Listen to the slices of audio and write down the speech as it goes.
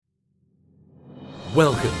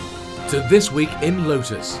Welcome to This Week in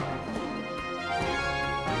Lotus.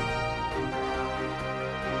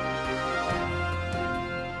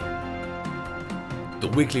 The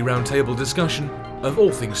weekly roundtable discussion of all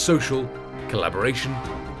things social, collaboration,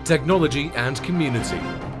 technology and community.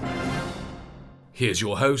 Here's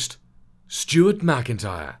your host, Stuart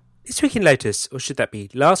McIntyre. This Week in Lotus, or should that be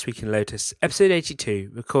Last Week in Lotus, episode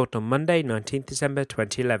 82, recorded on Monday, 19th December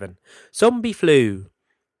 2011. Zombie Flu.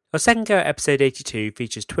 Our second go at episode 82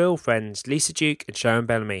 features Twill friends Lisa Duke and Sharon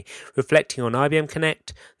Bellamy reflecting on IBM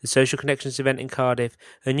Connect, the Social Connections event in Cardiff,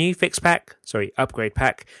 a new upgrade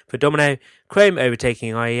pack for Domino, Chrome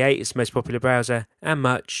overtaking IE8, its most popular browser, and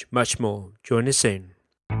much, much more. Join us soon.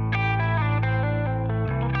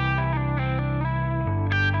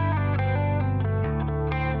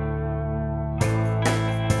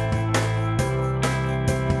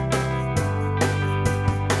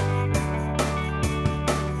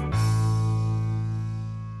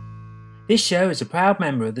 This show is a proud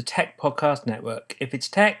member of the Tech Podcast Network. If it's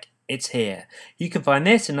tech, it's here. You can find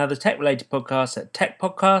this and other tech-related podcasts at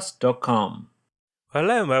techpodcast.com.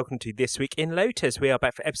 Hello and welcome to This Week in Lotus. We are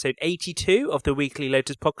back for episode 82 of the weekly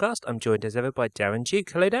Lotus podcast. I'm joined as ever by Darren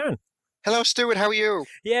Duke. Hello, Darren. Hello, Stuart. How are you?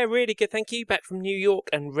 Yeah, really good. Thank you. Back from New York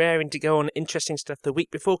and raring to go on interesting stuff the week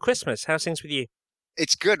before Christmas. How's things with you?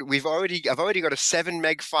 It's good. I've already got a 7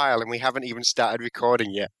 meg file and we haven't even started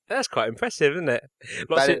recording yet. That's quite impressive, isn't it?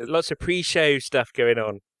 Lots of pre-show stuff going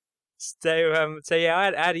on. So yeah, I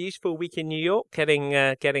had a useful week in New York, getting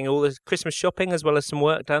all the Christmas shopping as well as some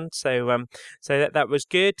work done. So that was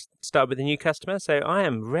good. Started with a new customer, so I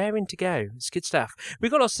am raring to go. It's good stuff. We've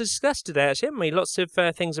got lots to discuss today, actually, haven't we? Lots of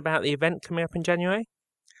things about the event coming up in January.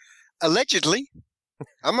 Allegedly.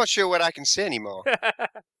 I'm not sure what I can say anymore.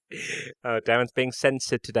 Oh, Darren's being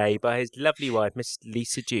censored today by his lovely wife, Miss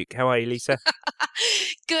Lisa Duke. How are you, Lisa?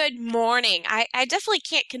 Good morning. I definitely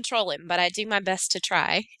can't control him, but I do my best to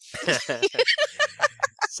try.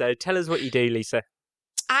 So tell us what you do, Lisa.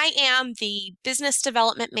 I am the business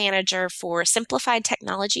development manager for Simplified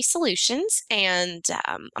Technology Solutions, and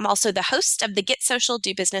I'm also the host of the Get Social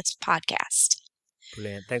Do Business podcast.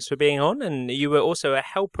 Brilliant. Thanks for being on. And you were also a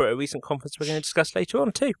helper at a recent conference we're going to discuss later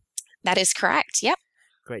on too. That is correct. Yep.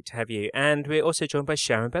 Great to have you. And we're also joined by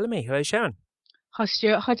Sharon Bellamy. Hello, Sharon. Hi,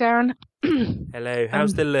 Stuart. Hi, Darren. Hello.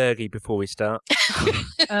 How's the lurgy before we start?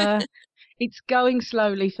 It's going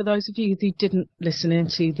slowly. For those of you who didn't listen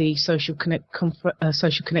into the Social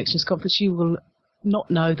Connections conference, you will not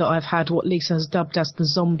know that I've had what Lisa has dubbed as the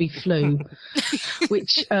zombie flu,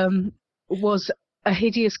 which was a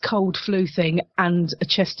hideous cold flu thing and a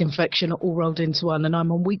chest infection all rolled into one. And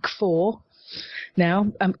I'm on week 4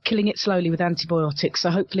 now. I'm killing it slowly with antibiotics.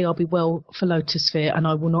 So hopefully I'll be well for Lotusphere and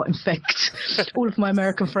I will not infect all of my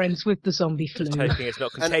American friends with the zombie flu. Just hoping it's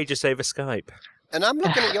not contagious over Skype. And I'm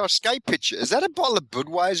looking at your Skype picture. Is that a bottle of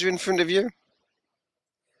Budweiser in front of you?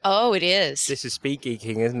 Oh, it is. This is speed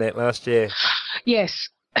geeking, isn't it? Last year. Yes.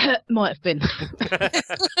 Might have been.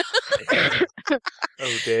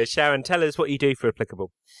 Oh dear. Sharon, tell us what you do for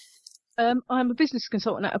Applicable. I'm a business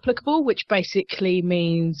consultant at Applicable, which basically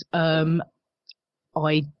means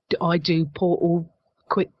I do portal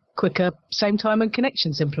quicker same time and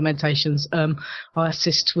connections implementations. I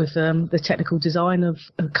assist with the technical design of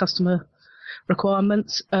customer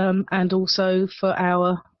requirements and also for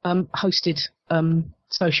our hosted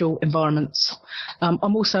social environments.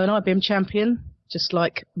 I'm also an IBM champion, just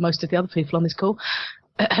like most of the other people on this call.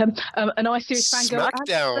 An iSeries fangirl.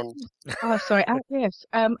 Smackdown. Oh, sorry. Yes.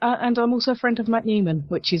 And I'm also a friend of Matt Newman,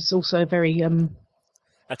 which is also very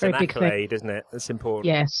That's very an big accolade, thing. isn't it? That's important.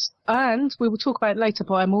 Yes. And we will talk about it later,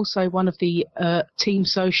 but I'm also one of the Team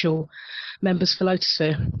Social members for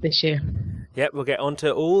Lotusphere this year. Yep, we'll get onto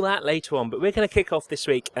all that later on, but we're going to kick off this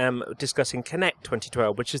week discussing Connect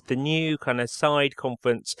 2012, which is the new kind of side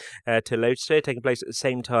conference to Lotusphere, taking place at the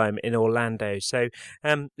same time in Orlando. So,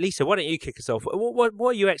 Lisa, why don't you kick us off? What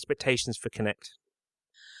are your expectations for Connect?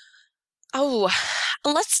 Oh,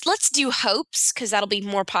 let's do hopes, because that'll be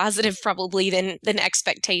more positive probably than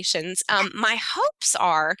expectations. My hopes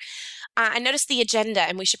are, I noticed the agenda,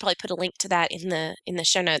 and we should probably put a link to that in the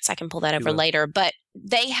show notes. I can pull that over later. But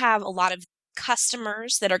they have a lot of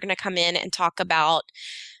customers that are going to come in and talk about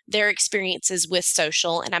their experiences with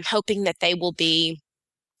social, and I'm hoping that they will be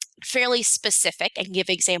fairly specific and give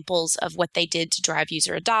examples of what they did to drive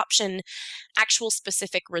user adoption, actual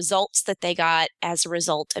specific results that they got as a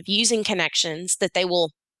result of using connections, that they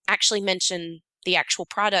will actually mention the actual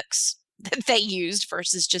products that they used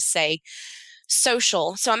versus just say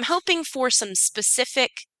social. So I'm hoping for some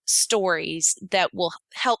specific stories that will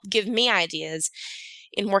help give me ideas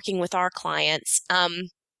in working with our clients.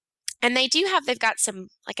 And they've got some,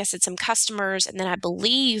 like I said, some customers, and then I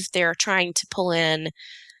believe they're trying to pull in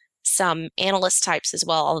some analyst types as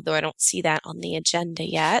well, although I don't see that on the agenda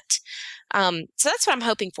yet. So that's what I'm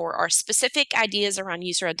hoping for, are specific ideas around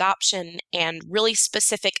user adoption and really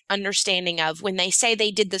specific understanding of when they say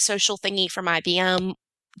they did the social thingy from IBM,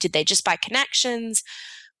 did they just buy Connections?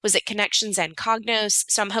 Was it Connections and Cognos?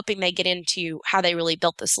 So I'm hoping they get into how they really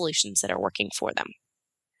built the solutions that are working for them.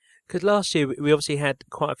 Because last year we obviously had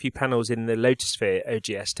quite a few panels in the Lotusphere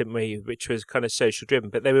OGS, didn't we, which was kind of social driven,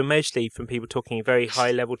 but they were mostly from people talking in very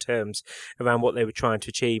high level terms around what they were trying to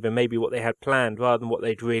achieve and maybe what they had planned rather than what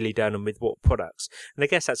they'd really done and with what products. And I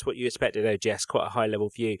guess that's what you expect at OGS, quite a high level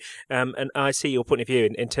view. And I see your point of view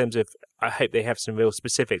in terms of, I hope they have some real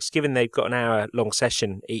specifics. Given they've got an hour long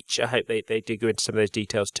session each, I hope they do go into some of those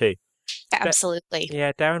details too. Absolutely.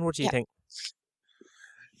 Yeah, Darren, what do you think?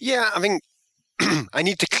 Yeah, I mean, I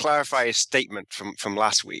need to clarify a statement from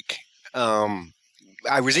last week.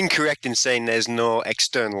 I was incorrect in saying there's no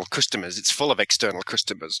external customers. It's full of external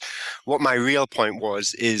customers. What my real point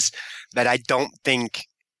is that I don't think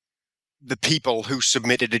the people who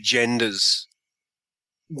submitted agendas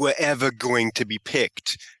were ever going to be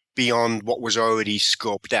picked beyond what was already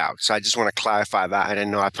scoped out. So I just want to clarify that. And I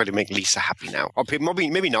know I probably make Lisa happy now. Or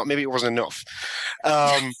maybe not. Maybe it wasn't enough.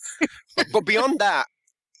 But beyond that,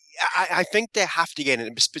 I think they have to get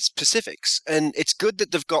into specifics, and it's good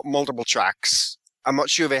that they've got multiple tracks. I'm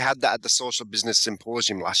not sure they had that at the Social Business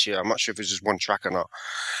Symposium last year. I'm not sure if it was just one track or not.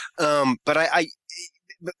 But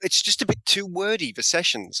it's just a bit too wordy, the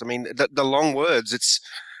sessions. I mean, the long words, it's,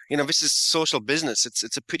 this is social business.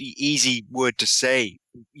 It's a pretty easy word to say,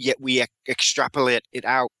 yet we extrapolate it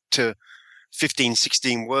out to 15,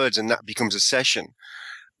 16 words, and that becomes a session.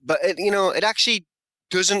 But, it actually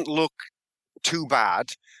doesn't look too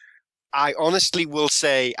bad. I honestly will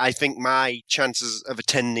say I think my chances of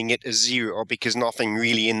attending it are zero because nothing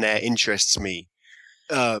really in there interests me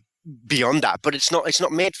beyond that. But it's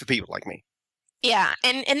not made for people like me. Yeah,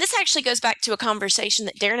 and this actually goes back to a conversation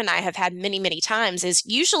that Darren and I have had many, many times, is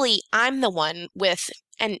usually I'm the one with,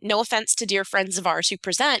 and no offense to dear friends of ours who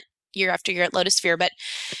present year after year at Lotusphere, but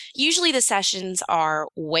usually the sessions are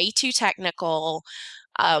way too technical,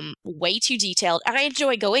 way too detailed. And I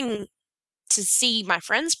enjoy going to see my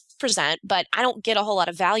friends present, but I don't get a whole lot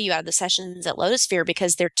of value out of the sessions at Lotusphere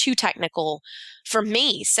because they're too technical for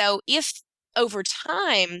me. So if over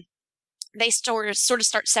time they sort of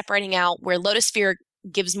start separating out where Lotusphere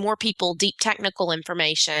gives more people deep technical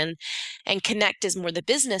information and Connect is more the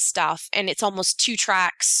business stuff, and it's almost two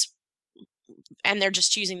tracks and they're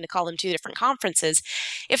just choosing to call them two different conferences.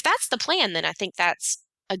 If that's the plan, then I think that's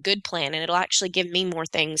a good plan, and it'll actually give me more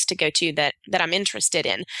things to go to that I'm interested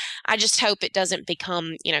in. I just hope it doesn't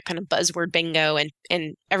become, kind of buzzword bingo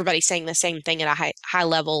and everybody saying the same thing at a high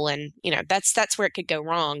level, and that's where it could go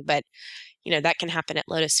wrong. But that can happen at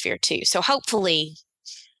Lotusphere too. So hopefully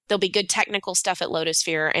there'll be good technical stuff at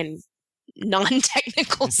Lotusphere and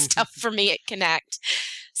non-technical stuff for me at Connect.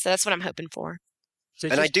 So that's what I'm hoping for.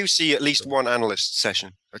 And I do see at least one analyst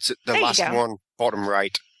session. It's the last one, bottom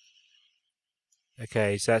right.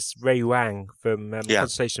 Okay, so that's Ray Wang from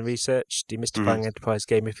Constellation Research, Demystifying Enterprise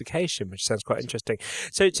Gamification, which sounds quite interesting.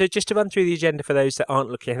 So just to run through the agenda for those that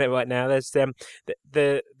aren't looking at it right now, there's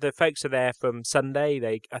the folks are there from Sunday.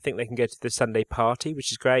 I think they can go to the Sunday party,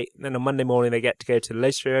 which is great. And then on Monday morning, they get to go to the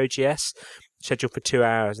Lotusphere OGS, scheduled for 2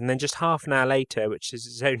 hours, and then just half an hour later, which is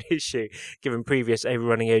its own issue given previous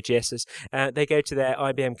overrunning OGSs, they go to their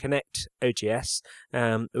IBM Connect OGS,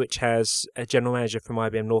 which has a general manager from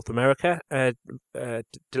IBM North America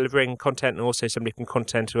delivering content, and also somebody from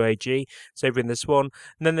Content or AG. It's over in the Swan.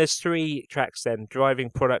 And then there's 3 tracks then: driving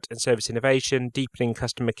product and service innovation, deepening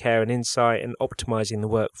customer care and insight, and optimizing the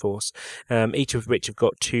workforce, each of which have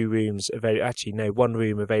got 2 rooms available. Actually, no, 1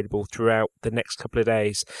 room available throughout the next couple of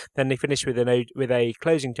days. Then they finish with a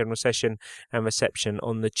closing general session and reception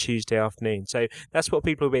on the Tuesday afternoon. So that's what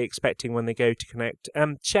people will be expecting when they go to Connect.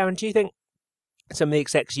 Sharon, do you think some of the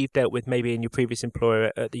execs you've dealt with, maybe in your previous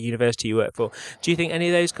employer at the university you work for, do you think any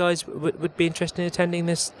of those guys would be interested in attending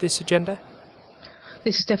this agenda?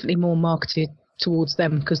 This is definitely more marketed towards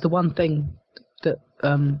them, because the one thing that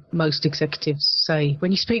most executives say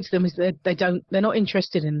when you speak to them is that they're not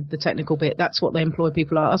interested in the technical bit. That's what they employ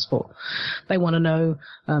people like us for. They want to know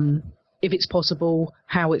if it's possible,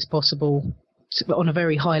 how it's possible, on a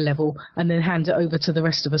very high level, and then hand it over to the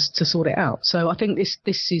rest of us to sort it out. So I think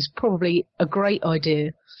this is probably a great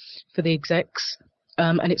idea for the execs.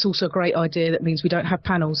 And it's also a great idea. That means we don't have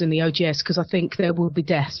panels in the OGS, because I think there will be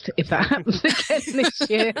death if that happens again this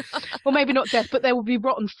year. Well, maybe not death, but there will be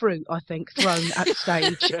rotten fruit, I think, thrown at the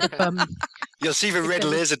stage. If, You'll see the red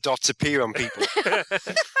laser dots appear on people.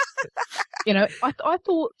 you know, I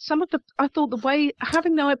thought the way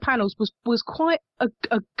having night panels was quite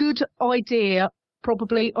a good idea,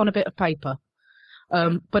 probably on a bit of paper.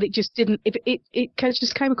 But it just didn't. It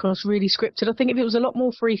just came across really scripted. I think if it was a lot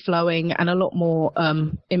more free flowing and a lot more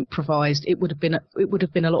improvised, it would have been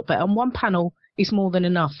a lot better. And one panel is more than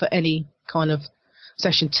enough for any kind of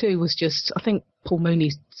session. Two was just. I think Paul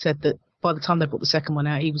Mooney said that by the time they brought the second one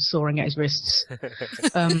out, he was soaring at his wrists.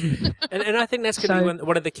 And I think that's going to be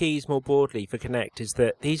one of the keys more broadly for Connect, is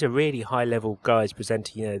that these are really high-level guys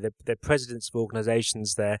presenting. You know, they're presidents of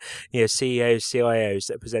organisations, they're CEOs, CIOs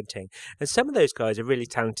that are presenting, and some of those guys are really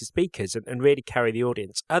talented speakers and really carry the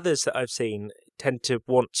audience. Others that I've seen tend to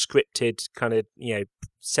want scripted kind of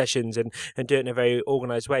sessions and do it in a very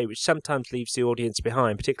organised way, which sometimes leaves the audience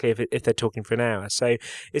behind, particularly if they're talking for an hour. So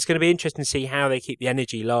it's going to be interesting to see how they keep the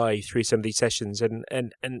energy live through some of these sessions and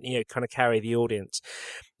kind of carry the audience.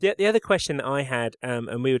 The other question that I had,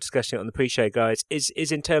 and we were discussing it on the pre-show, guys, is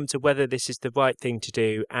in terms of whether this is the right thing to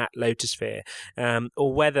do at Lotusphere,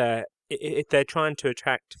 or whether if they're trying to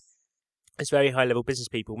attract as very high-level business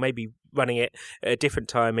people, maybe running it at a different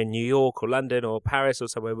time in New York or London or Paris or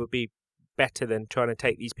somewhere would be better than trying to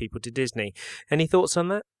take these people to Disney. Any thoughts on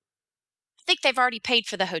that? I think they've already paid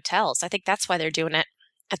for the hotels. I think that's why they're doing it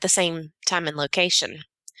at the same time and location.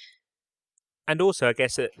 And also, I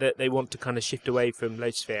guess that they want to kind of shift away from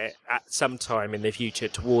Lotusphere at some time in the future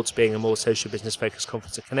towards being a more social business focused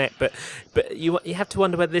conference at Connect. But you have to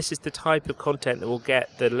wonder whether this is the type of content that will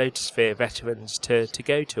get the Lotusphere veterans to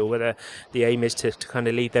go to, or whether the aim is to kind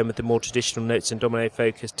of leave them with the more traditional Notes and Domino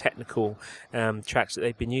focused technical tracks that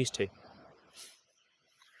they've been used to.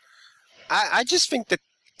 I just think that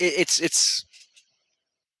it's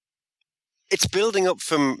building up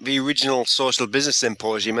from the original Social Business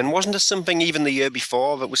Symposium, and wasn't there something even the year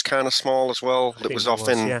before that was kind of small as well, that was off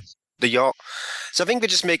in the yacht? So I think they're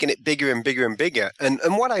just making it bigger and bigger and bigger. And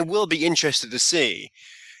what I will be interested to see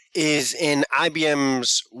is in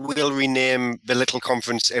IBM's will rename the little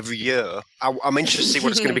conference every year. I'm interested to see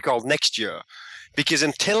what it's going to be called next year, because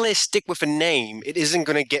until they stick with a name, it isn't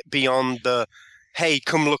going to get beyond the, hey,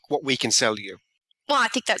 come look what we can sell you. Well, I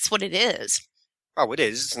think that's what it is. Oh, it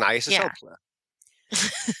is. It's an ISSL player.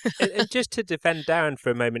 And just to defend Darren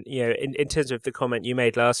for a moment, in terms of the comment you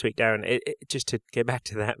made last week, Darren, just to go back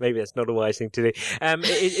to that, maybe that's not a wise thing to do.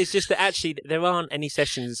 It's just that actually there aren't any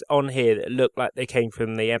sessions on here that look like they came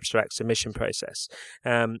from the abstract submission process.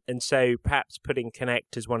 And so perhaps putting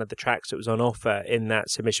Connect as one of the tracks that was on offer in that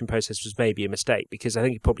submission process was maybe a mistake, because I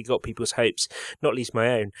think it probably got people's hopes, not least my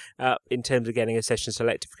own, in terms of getting a session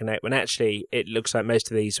selected for Connect, when actually it looks like most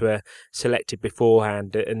of these were selected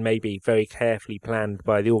beforehand and maybe very carefully planned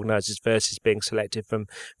by the organisers versus being selected from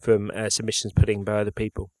submissions put in by other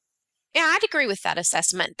people. Yeah, I'd agree with that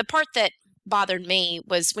assessment. The part that bothered me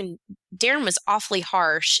was when Darren was awfully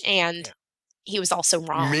harsh, and he was also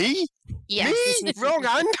wrong. Me? Yes. Me? Wrong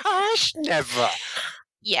and harsh? Never.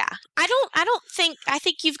 Yeah. I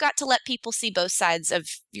think you've got to let people see both sides of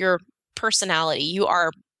your personality. You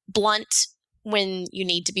are blunt when you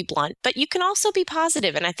need to be blunt, but you can also be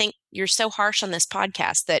positive. And I think you're so harsh on this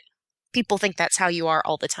podcast that people think that's how you are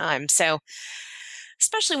all the time. So,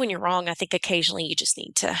 especially when you're wrong, I think occasionally you just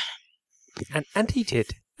need to. And he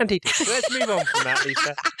did. So let's move on from that,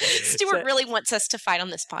 Lisa. Stuart really wants us to fight on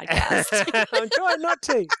this podcast. I'm trying not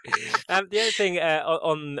to. The other thing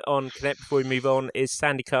on Connect before we move on is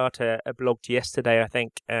Sandy Carter blogged yesterday, I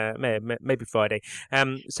think, maybe Friday.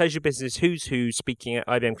 Social Business Who's Who speaking at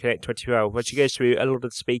IBM Connect 2012, where she goes through a lot of the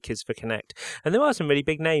speakers for Connect. And there are some really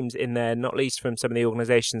big names in there, not least from some of the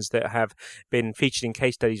organisations that have been featured in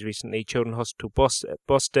case studies recently: Children's Hospital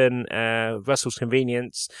Boston, Russell's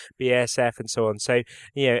Convenience, BASF, and so on. So,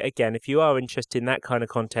 again, if you are interested in that kind of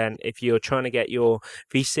content, if you're trying to get your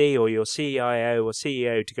VC or your CIO or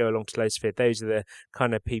CEO to go along to Lotusphere, those are the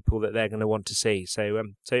kind of people that they're going to want to see. So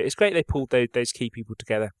it's great they pulled those key people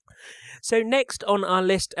together. So next on our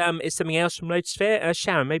list is something else from Lotusphere.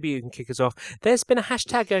 Sharon, maybe you can kick us off. There's been a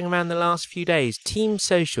hashtag going around the last few days, Team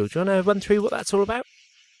Social. Do you want to run through what that's all about?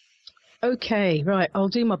 Okay, right. I'll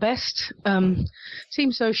do my best.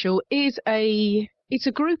 Team Social is It's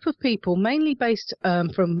a group of people, mainly based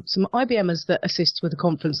from some IBMers that assist with the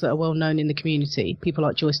conference that are well known in the community, people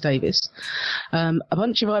like Joyce Davis, a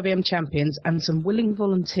bunch of IBM champions, and some willing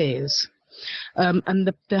volunteers.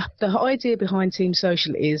 And the idea behind Team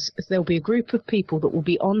Social is there'll be a group of people that will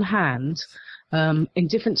be on hand in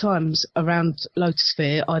different times around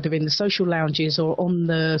Lotusphere, either in the social lounges or on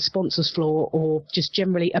the sponsors floor or just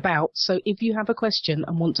generally about. So if you have a question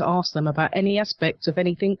and want to ask them about any aspect of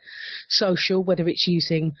anything social, whether it's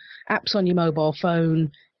using apps on your mobile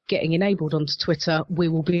phone, getting enabled onto Twitter, we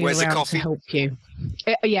will be around to help you.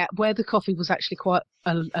 Yeah, Where the Coffee was actually quite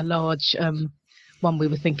a large one we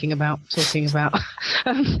were talking about. So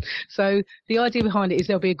the idea behind it is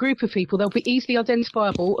there'll be a group of people. They'll be easily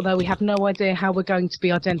identifiable, although we have no idea how we're going to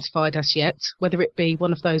be identified as yet, whether it be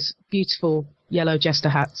one of those beautiful yellow jester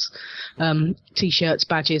hats, T-shirts,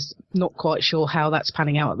 badges. Not quite sure how that's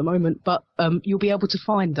panning out at the moment, but you'll be able to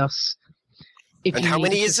find us. And how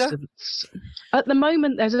many is there? At the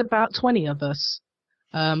moment, there's about 20 of us,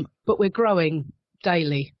 but we're growing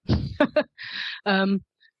daily.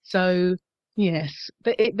 So yes,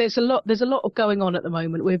 but there's a lot of going on at the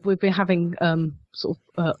moment. We've been having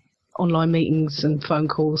online meetings and phone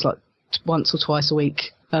calls like once or twice a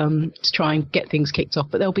week to try and get things kicked off.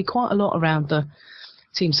 But there'll be quite a lot around the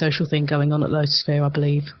Team Social thing going on at Lotusphere, I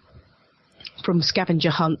believe, from scavenger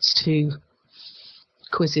hunts to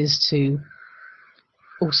quizzes to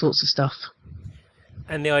all sorts of stuff.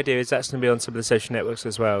 And the idea is that's going to be on some of the social networks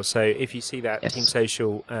as well. So if you see that Team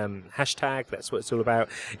Social hashtag, that's what it's all about.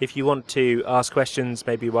 If you want to ask questions,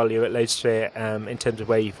 maybe while you're at Lotusphere, in terms of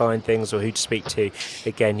where you find things or who to speak to,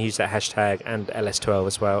 again, use that hashtag and LS12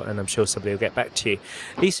 as well, and I'm sure somebody will get back to you.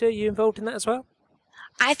 Lisa, are you involved in that as well?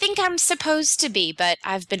 I think I'm supposed to be, but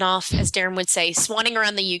I've been off, as Darren would say, swanning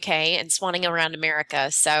around the UK and swanning around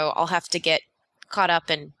America, so I'll have to get caught up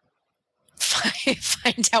and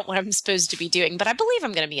find out what I'm supposed to be doing, but I believe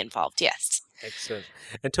I'm going to be involved, yes. Excellent.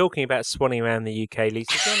 And talking about swanning around the UK,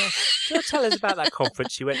 Lisa, do you want to tell us about that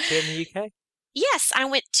conference you went to in the UK? Yes, I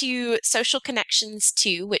went to Social Connections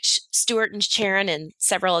 2, which Stuart and Sharon and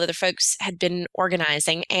several other folks had been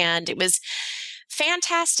organizing, and it was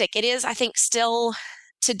fantastic. It is, I think, still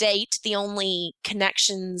to date the only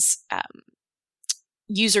Connections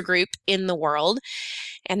user group in the world.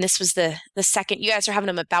 And this was the second. You guys are having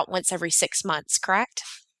them about once every 6 months, correct?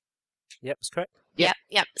 Yep, that's correct. Yep.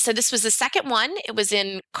 So this was the second one. It was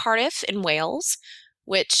in Cardiff in Wales,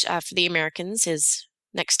 which for the Americans is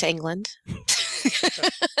next to England.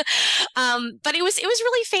 But it was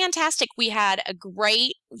really fantastic. We had a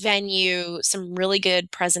great venue, some really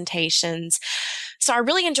good presentations. So I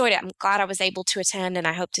really enjoyed it. I'm glad I was able to attend, and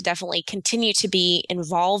I hope to definitely continue to be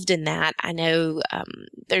involved in that. I know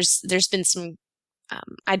there's been some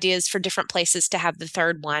ideas for different places to have the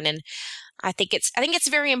third one, and I think it's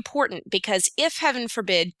very important, because if, heaven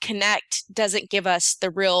forbid, Connect doesn't give us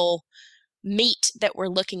the real meat that we're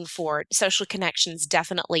looking for, Social Connections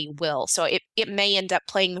definitely will. So it may end up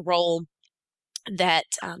playing the role that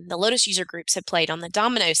the Lotus user groups have played on the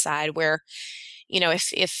Domino side, where,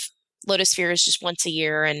 if Lotusphere is just once a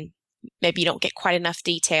year and maybe you don't get quite enough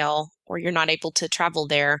detail, or you're not able to travel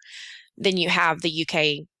there, then you have the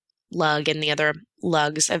UK lug and the other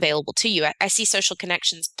lugs available to you. I see Social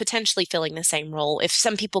Connections potentially filling the same role. If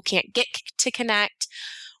some people can't get to Connect,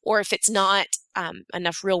 or if it's not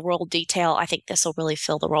enough real world detail, I think this will really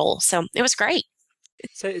fill the role. So it was great.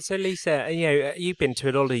 So Lisa, you've been to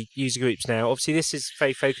a lot of user groups now. Obviously, this is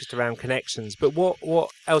very focused around Connections, but what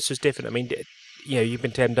else was different? I mean, you've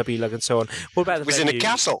been to MW Lug and so on. What about the venue? Was in a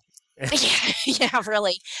castle. Yeah,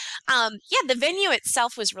 really. The venue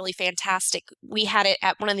itself was really fantastic. We had it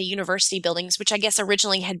at one of the university buildings, which I guess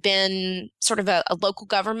originally had been sort of a local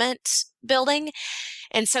government building.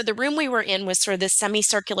 And so the room we were in was sort of this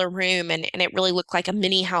semicircular room, and it really looked like a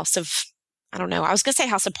mini house of, I don't know, I was going to say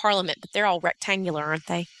House of Parliament, but they're all rectangular, aren't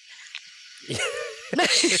they?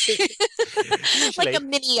 Like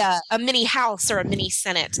a mini house or a mini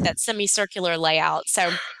Senate, that semicircular layout. So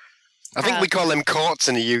I think we call them courts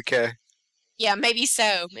in the UK. Yeah, maybe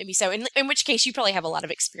so. In which case, you probably have a lot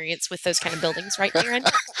of experience with those kind of buildings, right, Darren?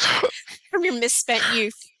 From your misspent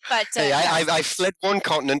youth. But hey, I fled one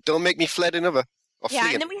continent. Don't make me fled another.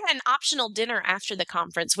 And then we had an optional dinner after the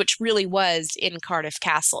conference, which really was in Cardiff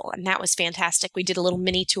Castle, and that was fantastic. We did a little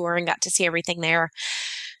mini tour and got to see everything there.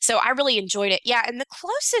 So I really enjoyed it. Yeah, and the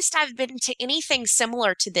closest I've been to anything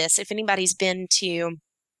similar to this, if anybody's been to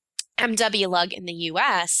MW Lug in the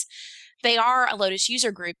US, they are a Lotus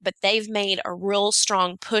user group, but they've made a real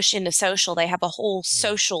strong push into social. They have a whole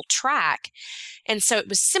social track. And so it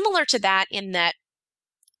was similar to that in that,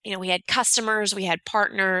 we had customers, we had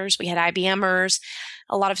partners, we had IBMers,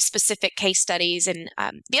 a lot of specific case studies. And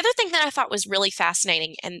the other thing that I thought was really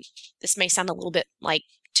fascinating, and this may sound a little bit like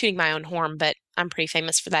tooting my own horn, but I'm pretty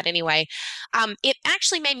famous for that anyway. It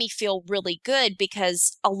actually made me feel really good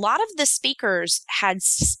because a lot of the speakers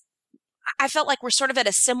I felt like we're sort of at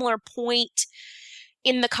a similar point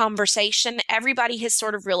in the conversation. Everybody has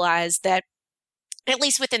sort of realized that, at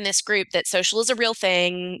least within this group, that social is a real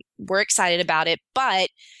thing. We're excited about it, but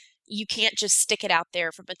you can't just stick it out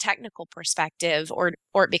there from a technical perspective or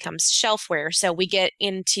it becomes shelfware. So we get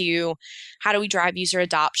into how do we drive user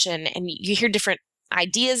adoption, and you hear different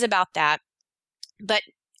ideas about that, but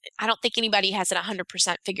I don't think anybody has it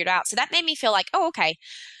 100% figured out. So that made me feel like, oh, okay,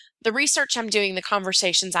 the research I'm doing, the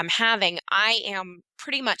conversations I'm having, I am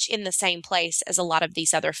pretty much in the same place as a lot of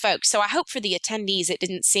these other folks. So I hope for the attendees, it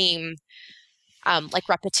didn't seem like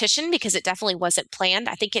repetition, because it definitely wasn't planned.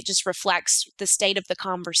 I think it just reflects the state of the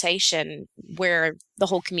conversation where the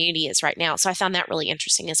whole community is right now. So I found that really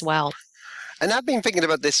interesting as well. And I've been thinking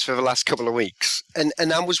about this for the last couple of weeks, and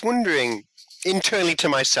I was wondering internally to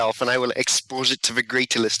myself, and I will expose it to the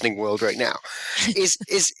greater listening world right now,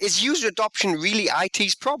 is user adoption really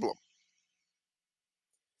IT's problem?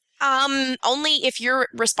 Only if you're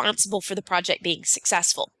responsible for the project being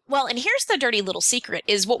successful. Well, and here's the dirty little secret: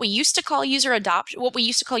 is what we used to call user adoption. What we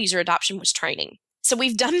used to call user adoption was training. So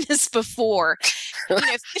we've done this before.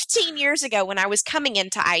 15 years ago when I was coming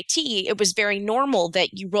into IT, it was very normal that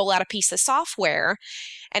you roll out a piece of software,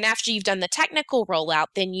 and after you've done the technical rollout,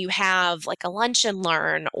 then you have like a lunch and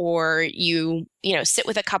learn, or you sit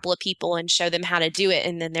with a couple of people and show them how to do it,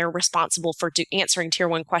 and then they're responsible for answering tier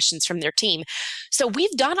 1 questions from their team. So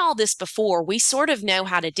we've done all this before. We sort of know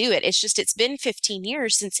how to do it. It's just it's been 15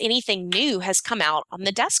 years since anything new has come out on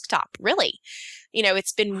the desktop, really.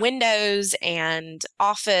 It's been Windows and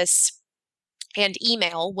Office and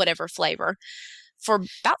email, whatever flavor, for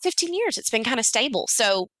about 15 years. It's been kind of stable.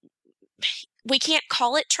 So we can't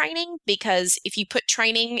call it training, because if you put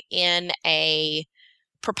training in a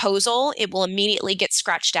proposal, it will immediately get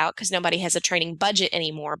scratched out because nobody has a training budget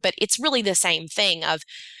anymore. But it's really the same thing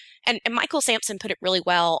and Michael Sampson put it really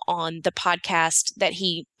well on the podcast that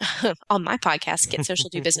he, on my podcast,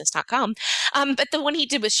 getsocialdobusiness.com. But the one he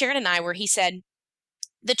did with Sharon and I, where he said,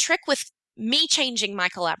 the trick with me changing my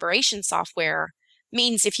collaboration software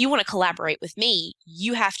means if you want to collaborate with me,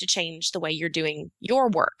 you have to change the way you're doing your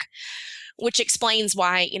work, which explains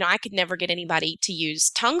why, I could never get anybody to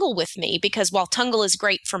use Tungle with me, because while Tungle is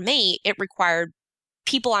great for me, it required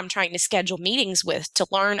people I'm trying to schedule meetings with to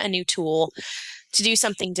learn a new tool, to do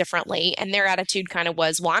something differently. And their attitude kind of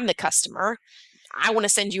was, well, I'm the customer. I want to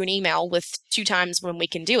send you an email with 2 times when we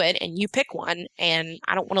can do it, and you pick one, and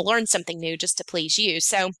I don't want to learn something new just to please you.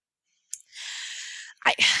 So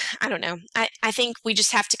I don't know. I think we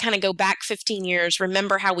just have to kind of go back 15 years,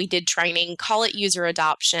 remember how we did training, call it user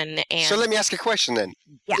adoption. And so let me ask a question then.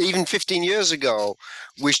 Yeah. Even 15 years ago,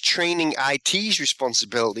 was training IT's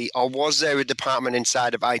responsibility, or was there a department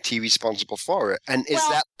inside of IT responsible for it? And is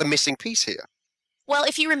that the missing piece here? Well,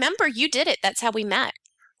 if you remember, you did it. That's how we met.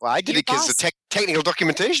 Well, I did it because the technical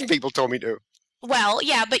documentation people told me to. Well,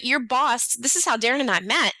 yeah, but your boss, this is how Darren and I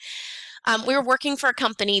met. We were working for a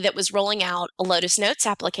company that was rolling out a Lotus Notes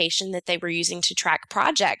application that they were using to track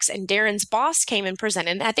projects. And Darren's boss came and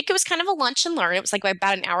presented. I think it was kind of a lunch and learn. It was like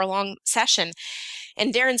about an hour-long session.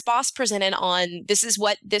 And Darren's boss presented on, this is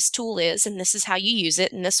what this tool is, and this is how you use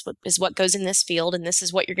it, and this is what goes in this field, and this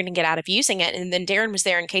is what you're going to get out of using it. And then Darren was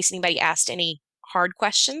there in case anybody asked any hard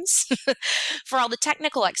questions for all the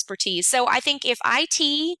technical expertise. So I think if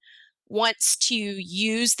IT wants to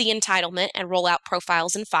use the entitlement and roll out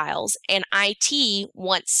profiles and files, and IT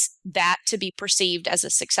wants that to be perceived as a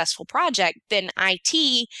successful project, then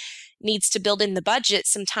IT needs to build in the budget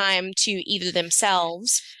some time to either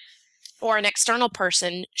themselves or an external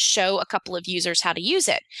person show a couple of users how to use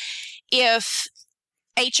it. If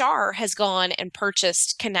HR has gone and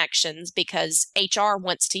purchased connections because HR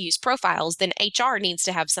wants to use profiles, then HR needs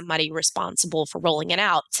to have somebody responsible for rolling it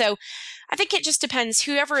out. So I think it just depends.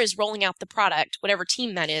 Whoever is rolling out the product, whatever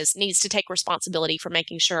team that is, needs to take responsibility for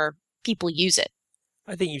making sure people use it.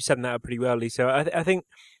 I think you've summed that up pretty well, Lisa. I think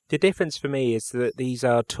the difference for me is that these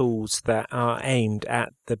are tools that are aimed at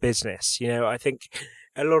the business. I think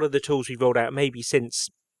a lot of the tools we've rolled out, maybe since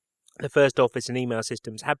the first office and email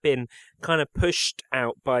systems, have been kind of pushed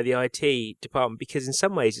out by the IT department, because in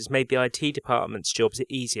some ways it's made the IT department's jobs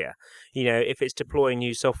easier. If it's deploying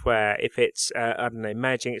new software, if it's,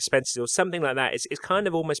 managing expenses or something like that, it's kind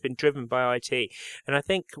of almost been driven by IT. And I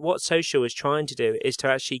think what social is trying to do is to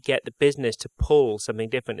actually get the business to pull something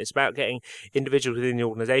different. It's about getting individuals within the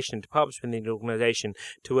organization, departments within the organization,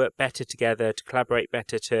 to work better together, to collaborate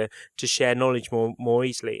better, to share knowledge more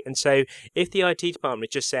easily. And so if the IT department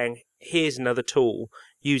is just saying, here's another tool,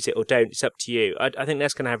 use it or don't. It's up to you. I think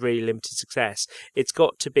that's going to have really limited success. It's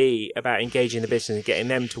got to be about engaging the business and getting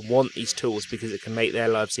them to want these tools because it can make their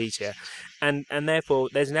lives easier. And therefore,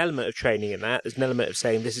 there's an element of training in that. There's an element of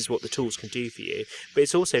saying this is what the tools can do for you. But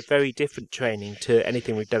it's also very different training to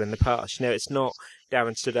anything we've done in the past. It's not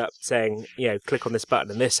Darren stood up saying, click on this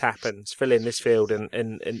button and this happens, fill in this field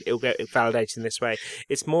and it'll get validated in this way.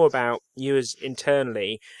 It's more about you as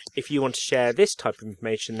internally, if you want to share this type of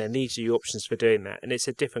information, then these are your options for doing that. And it's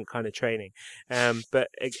a different kind of training. But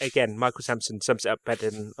again, Michael Sampson sums it up better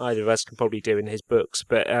than either of us can probably do in his books.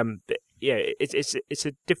 But it's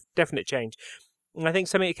a definite change. And I think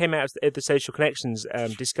something that came out of the social connections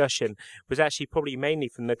discussion was actually probably mainly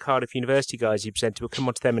from the Cardiff University guys you presented. We'll come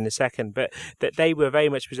on to them in a second, but that they were very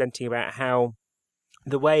much presenting about how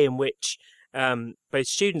the way in which both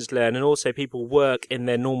students learn and also people work in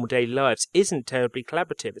their normal daily lives isn't terribly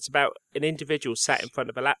collaborative. It's about an individual sat in front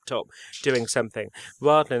of a laptop doing something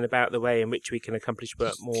rather than about the way in which we can accomplish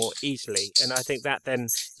work more easily. And I think that then,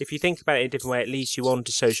 if you think about it in a different way, it leads you on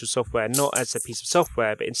to social software, not as a piece of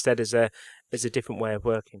software, but instead as a different way of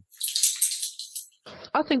working.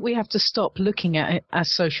 I think we have to stop looking at it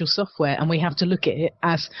as social software and we have to look at it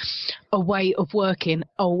as a way of working.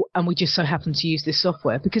 And we just so happen to use this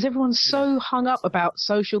software because everyone's so hung up about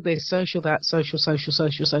social this, social that,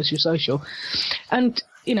 social. And,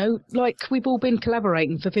 like we've all been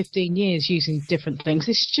collaborating for 15 years using different things.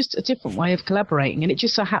 It's just a different way of collaborating. And it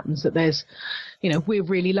just so happens that there's, we're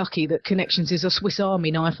really lucky that Connections is a Swiss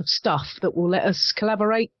Army knife of stuff that will let us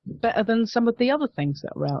collaborate better than some of the other things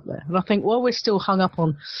that are out there. And I think while we're still hung up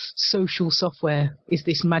on social software is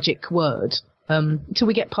this magic word, until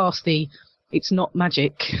we get past it's not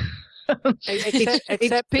magic.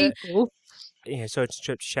 It's people. Yeah, sorry to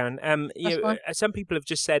interrupt you, Sharon. Some people have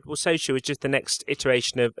just said, well, social is just the next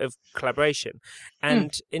iteration of collaboration.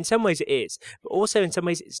 And in some ways it is, but also in some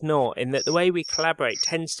ways it's not, in that the way we collaborate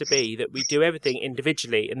tends to be that we do everything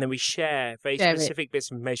individually and then we share very specific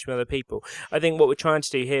bits of information with other people. I think what we're trying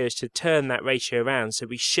to do here is to turn that ratio around so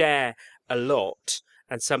we share a lot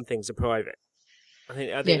and some things are private. I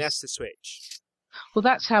think that's the switch. Well,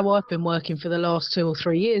 that's how I've been working for the last 2 or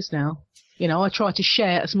 3 years now. I try to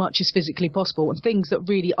share as much as physically possible and things that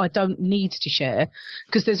really I don't need to share,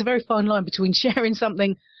 because there's a very fine line between sharing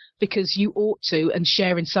something because you ought to and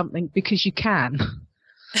sharing something because you can.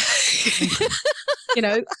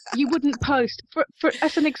 You wouldn't post. For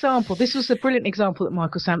as an example, this was a brilliant example that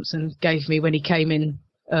Michael Sampson gave me when he came in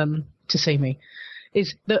to see me,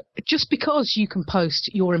 is that just because you can post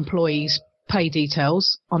your employees' pay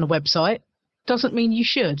details on a website doesn't mean you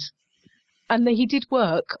should. And he did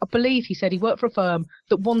work, I believe he said he worked for a firm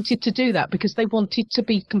that wanted to do that because they wanted to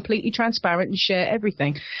be completely transparent and share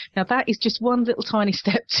everything. Now, that is just one little tiny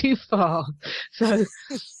step too far. So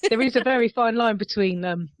there is a very fine line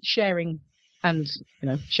between sharing and,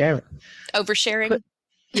 sharing. Oversharing? But,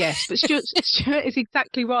 yes, but Stuart is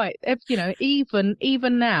exactly right.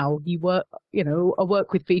 Even now, you work, I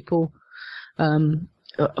work with people that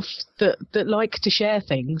like to share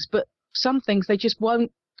things, but some things they just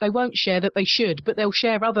won't. They won't share that they should, but they'll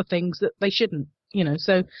share other things that they shouldn't,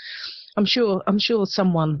 So I'm sure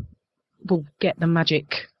someone will get the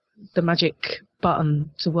magic button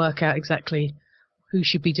to work out exactly who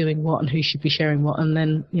should be doing what and who should be sharing what, and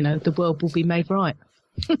then, the world will be made right.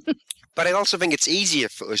 But I also think it's easier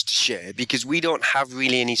for us to share because we don't have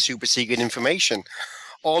really any super secret information.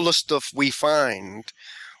 All the stuff we find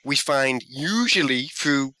usually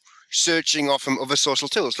through searching off from other social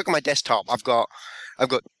tools. Look at my desktop. I've got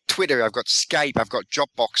Twitter, I've got Skype, I've got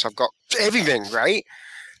Dropbox, I've got everything, right?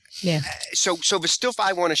 Yeah. So the stuff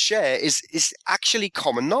I want to share is actually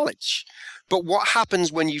common knowledge. But what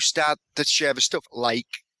happens when you start to share the stuff like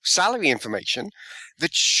salary information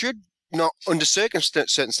that should not, under certain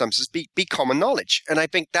circumstances, be common knowledge? And I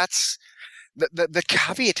think that's the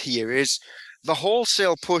caveat here is the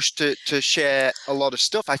wholesale push to share a lot of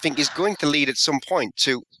stuff, I think, is going to lead at some point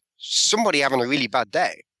to somebody having a really bad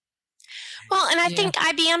day. Well, and I think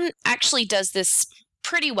IBM actually does this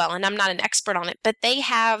pretty well, and I'm not an expert on it, but they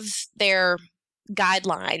have their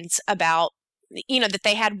guidelines about, that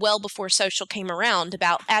they had well before social came around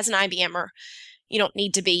about, as an IBMer, you don't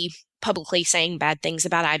need to be publicly saying bad things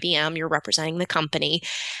about IBM. You're representing the company.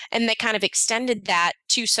 And they kind of extended that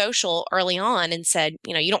to social early on and said,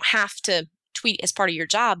 you don't have to tweet as part of your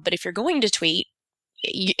job, but if you're going to tweet,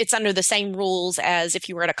 it's under the same rules as if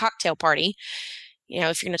you were at a cocktail party.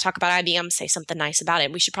 If you're going to talk about IBM, say something nice about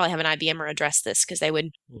it. We should probably have an IBMer address this because they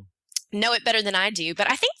would know it better than I do. But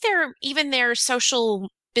I think their social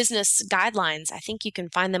business guidelines, I think you can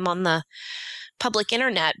find them on the public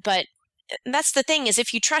internet. But that's the thing, is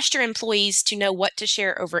if you trust your employees to know what to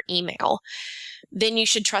share over email, then you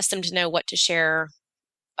should trust them to know what to share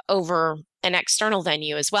over an external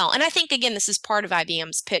venue as well. And I think, again, this is part of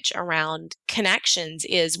IBM's pitch around connections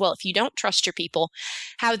is, well, if you don't trust your people,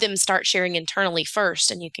 have them start sharing internally first,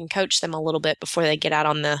 and you can coach them a little bit before they get out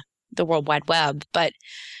on the World Wide Web. But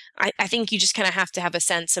I think you just kind of have to have a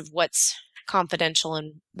sense of what's confidential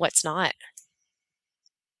and what's not.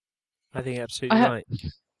 I think absolutely right.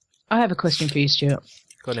 I have a question for you, Stuart.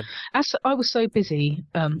 Go on then. As I was so busy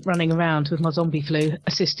running around with my zombie flu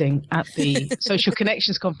assisting at the Social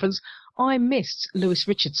Connections Conference, I missed Lewis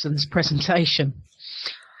Richardson's presentation.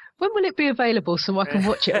 When will it be available so I can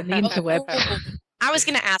watch it on the interwebs? I was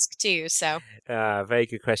going to ask too, so. Very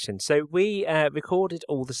good question. So we recorded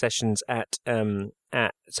all the sessions at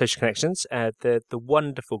Social Connections. The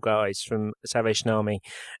wonderful guys from Salvation Army,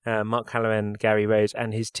 Mark Halloran, Gary Rose,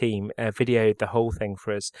 and his team videoed the whole thing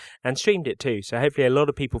for us and streamed it too. So hopefully a lot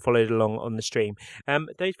of people followed along on the stream.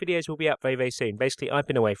 Those videos will be up very, very soon. Basically, I've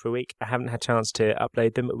been away for a week. I haven't had a chance to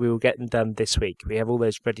upload them, but we will get them done this week. We have all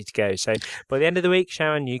those ready to go. So by the end of the week,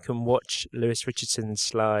 Sharon, you can watch Lewis Richardson's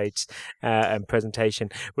slides and presentation.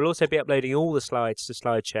 We'll also be uploading all the slides to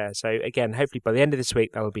SlideShare. So again, hopefully by the end of this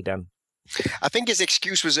week, that will be done. I think his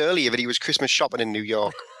excuse was earlier that he was Christmas shopping in New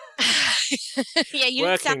York. Yeah, you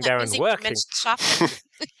Working, didn't sound that Darren, busy working. shopping.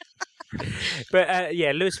 But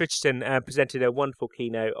Lewis Richardson presented a wonderful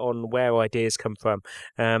keynote on where ideas come from.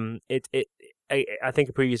 I think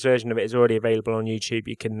a previous version of it is already available on YouTube.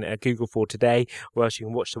 You can Google for today, or else you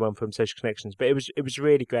can watch the one from Social Connections. But it was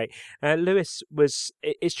really great. Lewis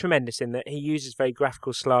is tremendous in that he uses very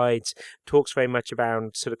graphical slides, talks very much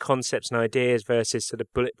about sort of concepts and ideas versus sort of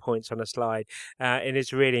bullet points on a slide, and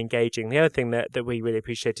it's really engaging. The other thing that we really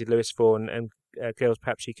appreciated Lewis for, and girls,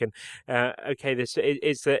 perhaps you can this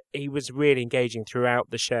is that he was really engaging throughout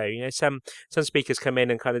the show. You know, some speakers come in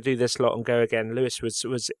and kind of do this lot and go again. Lewis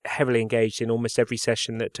was heavily engaged in almost every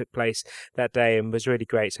session that took place that day and was really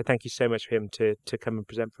great. So thank you so much for him to come and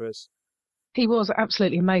present for us. He was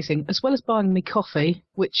absolutely amazing, as well as buying me coffee,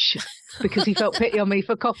 which, because he felt pity on me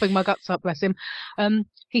for coughing my guts up, bless him.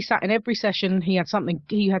 He sat in every session. He had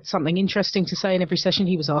something interesting to say in every session.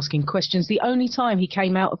 He was asking questions. The only time he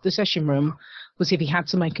came out of the session room was if he had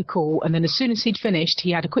to make a call, and then as soon as he'd finished,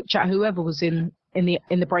 he had a quick chat whoever was in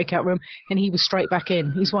the breakout room, and he was straight back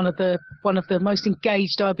in. He's one of the most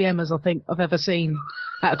engaged IBMers I think I've ever seen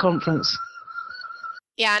at a conference.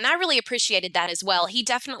 Yeah, and I really appreciated that as well. He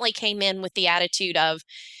definitely came in with the attitude of,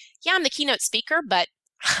 yeah, I'm the keynote speaker, but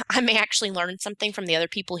I may actually learn something from the other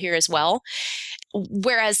people here as well.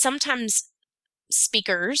 Whereas sometimes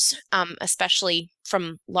speakers, especially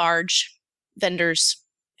from large vendors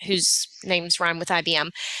whose names rhyme with IBM,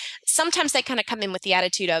 sometimes they kind of come in with the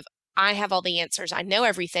attitude of, I have all the answers. I know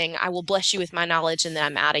everything. I will bless you with my knowledge, and then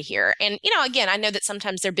I'm out of here. And, again, I know that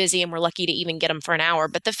sometimes they're busy and we're lucky to even get them for an hour,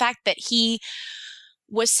 but the fact that he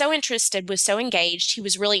was so interested, was so engaged. He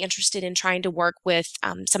was really interested in trying to work with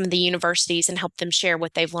some of the universities and help them share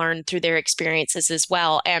what they've learned through their experiences as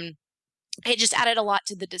well. And it just added a lot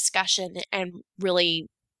to the discussion, and really,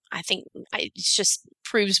 I think it just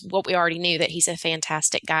proves what we already knew, that he's a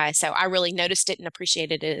fantastic guy. So I really noticed it and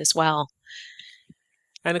appreciated it as well.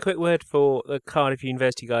 And a quick word for the Cardiff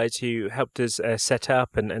University guys who helped us set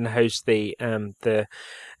up and host the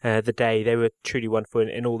day. They were truly wonderful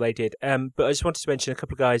in all they did. But I just wanted to mention a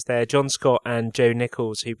couple of guys there, John Scott and Joe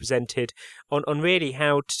Nichols, who presented on really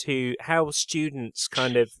how students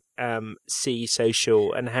kind of see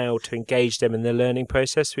social and how to engage them in the learning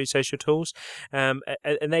process through social tools. And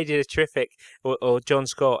they did a terrific, or John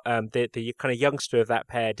Scott, the kind of youngster of that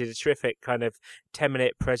pair, did a terrific kind of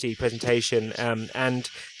 10-minute presentation, and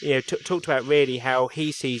talked about really how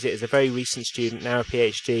he sees it as a very recent student, now a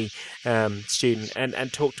PhD student,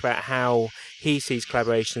 and talked about how he sees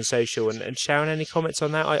collaboration and social. And Sharon, any comments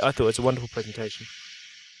on that? I thought it was a wonderful presentation.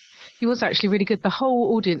 He was actually really good. The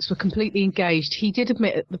whole audience were completely engaged. He did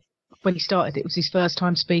admit when he started it was his first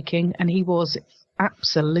time speaking, and he was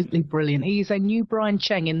absolutely brilliant. He is a new Brian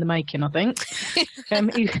Cheng in the making, I think.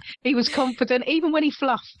 He was confident. Even when he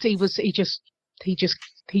fluffed, he just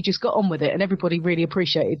got on with it, and everybody really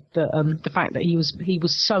appreciated the fact that he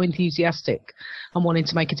was so enthusiastic and wanting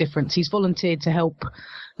to make a difference. He's volunteered to help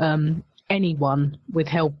anyone with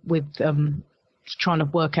trying to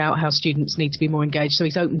work out how students need to be more engaged. So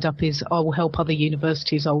he's opened up I will help other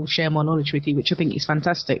universities, I will share my knowledge with you, which I think is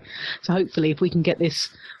fantastic. So hopefully if we can get this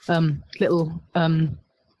little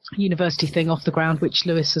university thing off the ground, which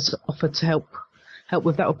Lewis has offered to help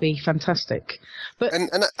with, that would be fantastic. But and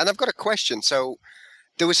I've got a question. So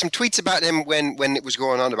there was some tweets about him when it was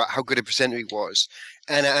going on about how good a presenter he was.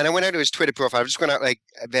 And I went out to his Twitter profile. I've just gone out like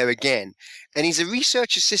there again. And he's a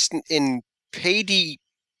research assistant in pediatric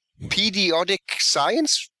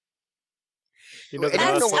science. You're not I going to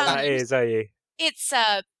don't know ask what what that that is, are you? It's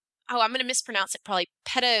I'm going to mispronounce it probably.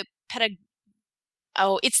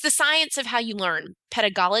 It's the science of how you learn.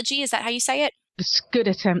 Pedagogy, is that how you say it? It's a good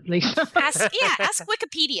attempt, Lisa. Ask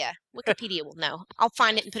Wikipedia. Wikipedia will know. I'll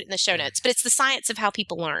find it and put it in the show notes. But it's the science of how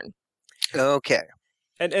people learn. Okay.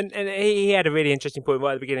 And he had a really interesting point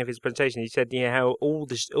right at the beginning of his presentation. He said, how all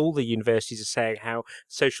the universities are saying how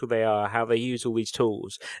social they are, how they use all these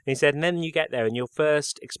tools. And he said, and then you get there and your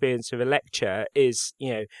first experience of a lecture is,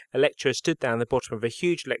 a lecturer stood down the bottom of a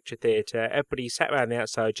huge lecture theatre. Everybody sat around the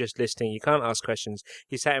outside just listening. You can't ask questions.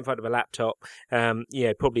 You sat in front of a laptop,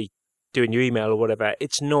 probably doing your email or whatever.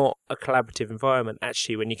 It's not a collaborative environment,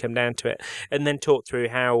 actually, when you come down to it. And then talk through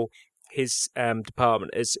how his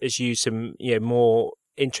department has used some, more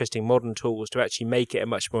interesting modern tools to actually make it a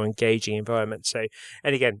much more engaging environment. So,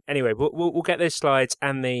 and again, anyway, we'll get those slides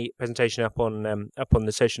and the presentation up on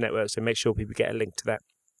the social network. So make sure people get a link to that.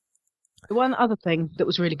 One other thing that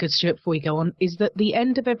was really good, Stuart, before we go on, is that at the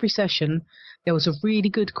end of every session, there was a really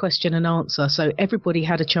good question and answer. So everybody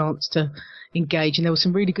had a chance to engage, and there were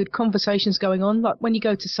some really good conversations going on. Like when you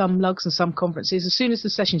go to some lugs and some conferences, as soon as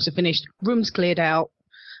the sessions are finished, rooms cleared out,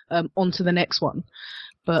 on to the next one.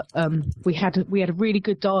 But we had a really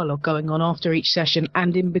good dialogue going on after each session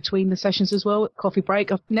and in between the sessions as well. At coffee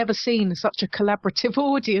break, I've never seen such a collaborative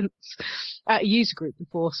audience at a user group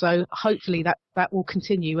before. So hopefully that will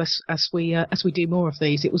continue as we do more of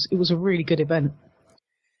these. It was a really good event.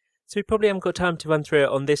 So we probably haven't got time to run through it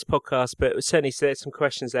on this podcast, but certainly there's some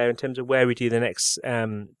questions there in terms of where we do the next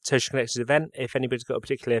Social Connections event. If anybody's got a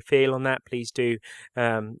particular feel on that, please do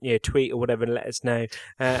tweet or whatever and let us know.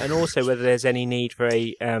 And also whether there's any need for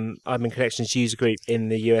a IBM Connections user group in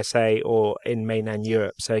the USA or in mainland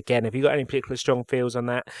Europe. So again, if you've got any particular strong feels on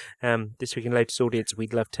that, This Week in Lotus audience,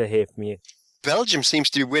 we'd love to hear from you. Belgium seems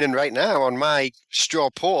to be winning right now on my straw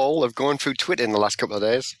poll of going through Twitter in the last couple of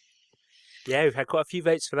days. Yeah, we've had quite a few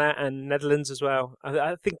votes for that, and Netherlands as well.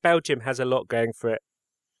 I think Belgium has a lot going for it.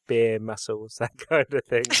 Beer, muscles, that kind of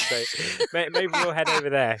thing. So maybe we'll head over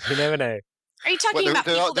there. You never know. Are you talking about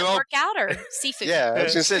people that work out or seafood? Yeah, I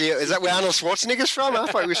was going to say, is that where Arnold Schwarzenegger's from? I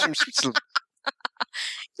thought he was from Switzerland.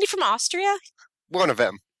 Is he from Austria? One of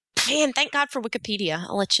them. Man, thank God for Wikipedia.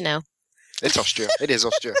 I'll let you know. It's Austria. It is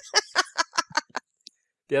Austria.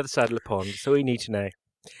 The other side of the pond. So we need to know.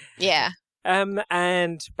 Yeah.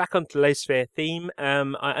 And back onto the Losphere theme,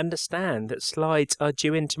 I understand that slides are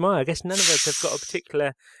due in tomorrow. I guess none of us have got a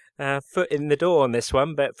particular foot in the door on this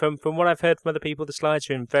one, but from what I've heard from other people, the slides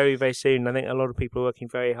are in very, very soon. I think a lot of people are working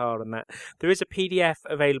very hard on that. There is a PDF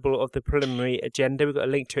available of the preliminary agenda. We've got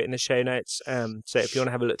a link to it in the show notes, so if you want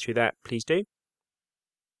to have a look through that, please do.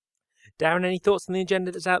 Darren, any thoughts on the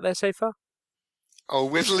agenda that's out there so far? Oh,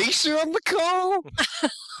 with Lisa on the call?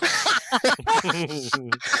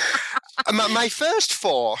 My first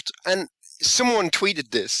thought, and someone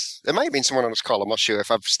tweeted this, there might have been someone on this call, I'm not sure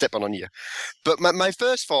if I've stepped on you, but my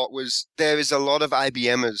first thought was there is a lot of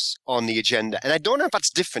IBMers on the agenda, and I don't know if that's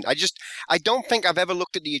different. I don't think I've ever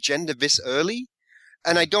looked at the agenda this early,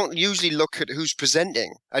 and I don't usually look at who's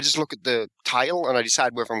presenting. I just look at the title, and I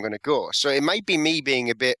decide where I'm going to go. So it might be me being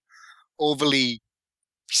a bit overly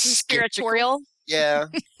conspiratorial. Yeah.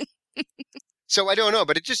 So I don't know,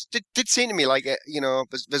 but it did seem to me like,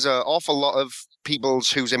 there's an awful lot of people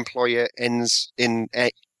whose employer ends in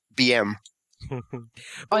BM.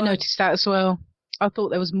 I noticed that as well. I thought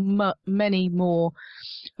there was many more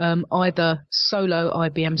either solo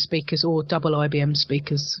IBM speakers or double IBM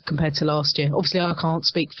speakers compared to last year. Obviously, I can't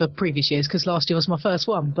speak for previous years because last year was my first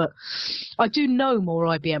one, but I do know more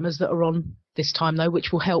IBMers that are on this time, though,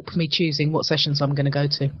 which will help me choosing what sessions I'm going to go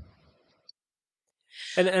to.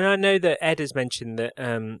 And I know that Ed has mentioned that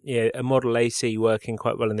a Model AC working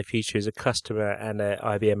quite well in the future is a customer and a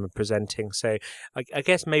IBM presenting. So I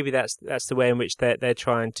guess maybe that's the way in which they're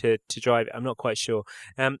trying to drive it. I'm not quite sure.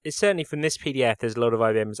 It's certainly from this PDF. There's a lot of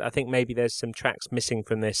IBMs. I think maybe there's some tracks missing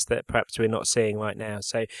from this that perhaps we're not seeing right now.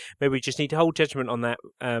 So maybe we just need to hold judgment on that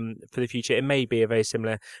for the future. It may be a very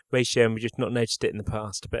similar ratio, and we've just not noticed it in the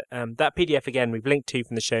past. But that PDF again, we've linked to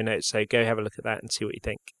from the show notes. So go have a look at that and see what you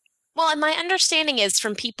think. Well, and my understanding is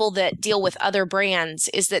from people that deal with other brands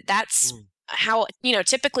is that that's how,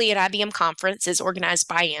 typically an IBM conference is organized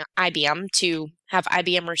by IBM to have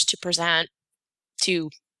IBMers to present to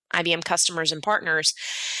IBM customers and partners.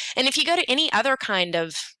 And if you go to any other kind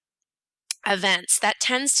of events, that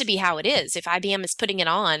tends to be how it is. If IBM is putting it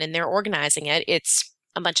on and they're organizing it, it's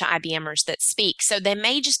a bunch of IBMers that speak. So they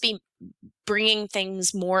may just be bringing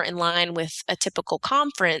things more in line with a typical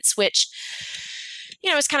conference, which,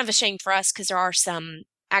 is kind of a shame for us because there are some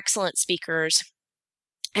excellent speakers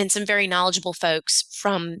and some very knowledgeable folks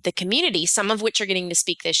from the community, some of which are getting to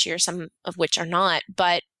speak this year, some of which are not.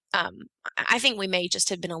 But I think we may just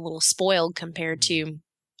have been a little spoiled compared to,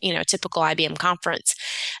 a typical IBM conference.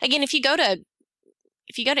 Again, if you go to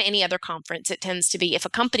any other conference, it tends to be if a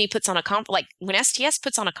company puts on a conference, like when STS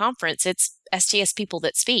puts on a conference, it's STS people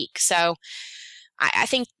that speak. So I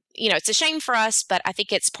think, it's a shame for us, but I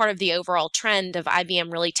think it's part of the overall trend of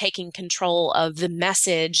IBM really taking control of the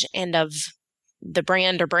message and of the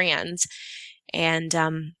brand or brands and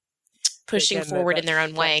pushing forward in their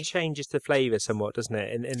own way. That changes the flavour somewhat, doesn't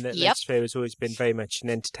it? And that Yep. Lexsphere has always been very much an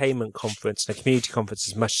entertainment conference and a community conference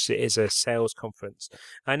as much as it is a sales conference.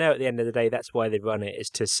 I know at the end of the day, that's why they run it, is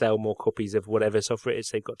to sell more copies of whatever software it is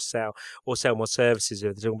they've got to sell, or sell more services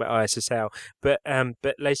if they're talking about ISSL. But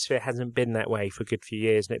Lexsphere hasn't been that way for a good few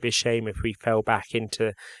years, and it'd be a shame if we fell back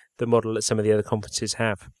into the model that some of the other conferences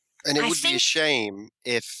have. And it I would be a think- shame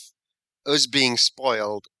if us being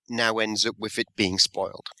spoiled now ends up with it being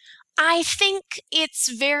spoiled. I think it's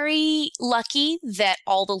very lucky that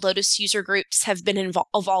all the Lotus user groups have been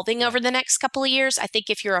evolving over the next couple of years. I think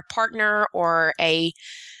if you're a partner or a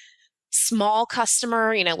small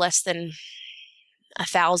customer, less than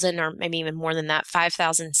 1,000 or maybe even more than that,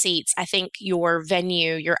 5,000 seats, I think your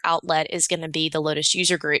venue, your outlet is going to be the Lotus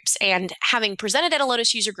user groups. And having presented at a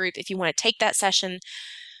Lotus user group, if you want to take that session,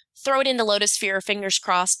 throw it into Lotusphere, fingers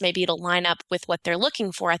crossed, maybe it'll line up with what they're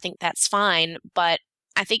looking for. I think that's fine. But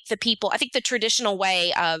I think the traditional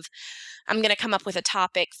way of, I'm going to come up with a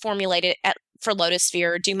topic, formulate it for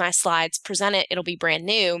Lotusphere, do my slides, present it, it'll be brand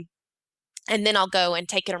new, and then I'll go and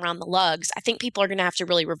take it around the lugs. I think people are going to have to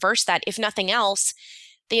really reverse that. If nothing else,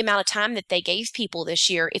 the amount of time that they gave people this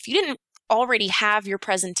year, if you didn't already have your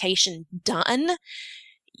presentation done,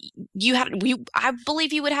 I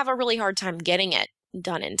believe you would have a really hard time getting it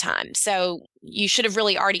done in time. So you should have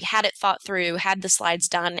really already had it thought through, had the slides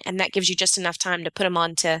done, and that gives you just enough time to put them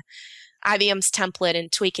onto IBM's template and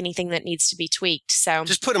tweak anything that needs to be tweaked. So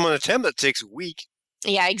Just put them on a template. It takes a week.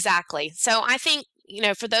 yeah, exactly. So I think,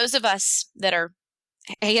 for those of us that are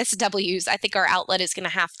ASWs, I think our outlet is going to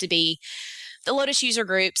have to be the Lotus user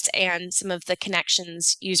groups and some of the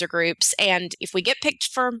Connections user groups. And if we get picked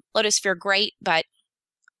for Lotusphere, great, but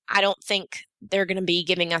I don't think they're going to be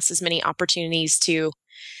giving us as many opportunities to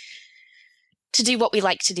do what we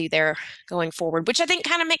like to do there going forward, which I think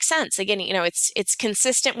kind of makes sense. Again, it's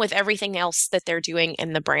consistent with everything else that they're doing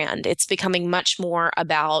in the brand. It's becoming much more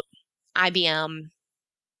about IBM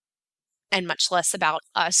and much less about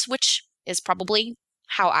us, which is probably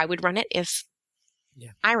how I would run it if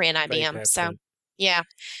I ran Very IBM. fair So point. yeah,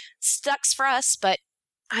 sucks for us, but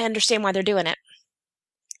I understand why they're doing it.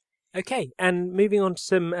 Okay, and moving on to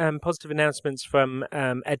some positive announcements from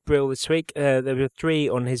Ed Brill this week. There were 3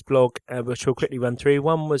 on his blog, which we'll quickly run through.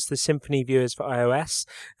 One was the Symfony viewers for iOS,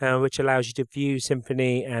 which allows you to view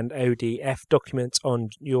Symfony and ODF documents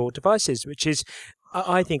on your devices, which is,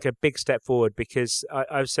 I think, a big step forward, because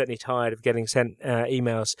I was certainly tired of getting sent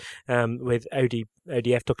emails with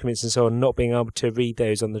ODF documents and so on, not being able to read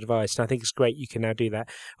those on the device. And I think it's great you can now do that.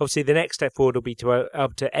 Obviously, the next step forward will be to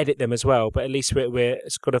able to edit them as well, but at least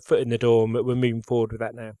it's got a foot in the door and we're moving forward with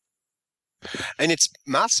that now. And it's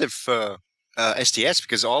massive for STS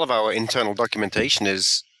because all of our internal documentation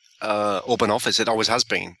is Open Office. It always has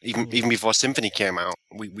been. Even before Symfony came out,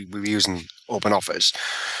 we were using Open Office.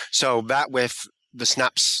 So that with the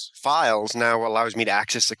Snaps files now allows me to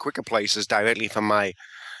access the quicker places directly from my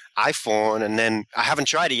iPhone. And then I haven't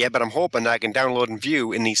tried it yet, but I'm hoping that I can download and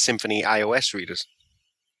view in these Symfony iOS readers.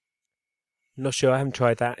 Not sure. I haven't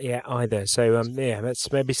tried that yet either. So,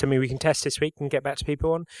 that's maybe something we can test this week and get back to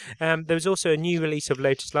people on. There was also a new release of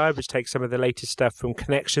Lotus Live, which takes some of the latest stuff from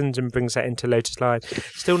Connections and brings that into Lotus Live.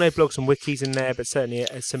 Still no blogs and wikis in there, but certainly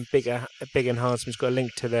some big enhancements. Got a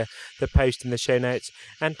link to the post in the show notes.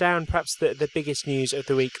 And Darren, perhaps the biggest news of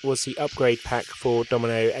the week was the upgrade pack for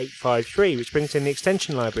Domino 853, which brings in the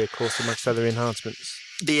extension library, of course, amongst other enhancements.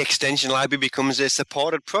 The extension library becomes a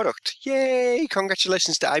supported product. Yay!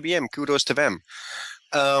 Congratulations to IBM. Kudos to them.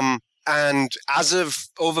 And as of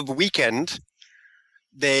over the weekend,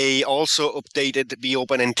 they also updated the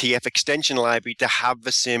OpenNTF extension library to have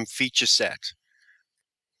the same feature set.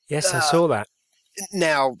 Yes, I saw that.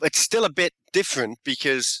 Now, it's still a bit different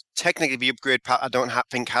because technically the upgrade pack I don't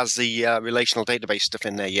think has the relational database stuff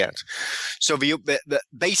in there yet. So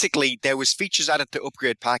basically there was features added to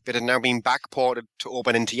upgrade pack that are now being backported to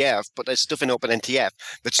OpenNTF, but there's stuff in OpenNTF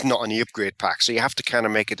that's not in the upgrade pack. So you have to kind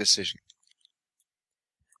of make a decision.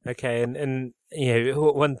 Okay, and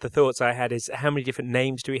one of the thoughts I had is how many different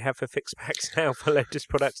names do we have for fixed packs now for Lotus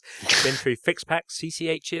products? Been through fixed packs,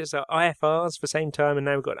 CCHs, IFRs for the same time, and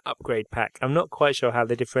now we've got an upgrade pack. I'm not quite sure how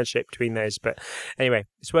they differentiate between those, but anyway,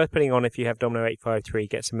 it's worth putting on if you have Domino 853,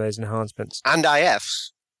 get some of those enhancements. And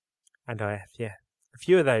IFs. And IF, yeah. A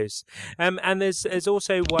few of those. And there's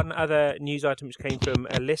also one other news item which came from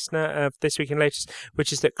a listener of This Week in Lotus,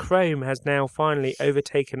 which is that Chrome has now finally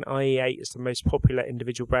overtaken IE8 as the most popular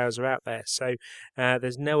individual browser out there. So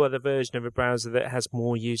there's no other version of a browser that has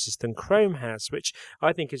more users than Chrome has, which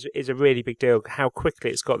I think is a really big deal. How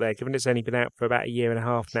quickly it's got there, given it's only been out for about a year and a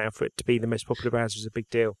half now, for it to be the most popular browser is a big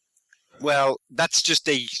deal. Well, that's just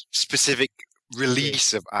a specific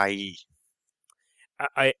release of IE.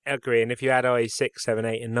 I agree, and if you add IE 6, 7,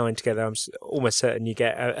 8, and 9 together, I'm almost certain you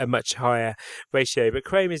get a much higher ratio. But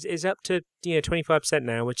Chrome is up to 25%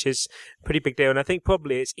 now, which is a pretty big deal. And I think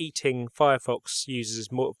probably it's eating Firefox users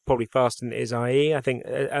probably faster than it is IE. I think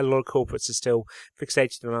a lot of corporates are still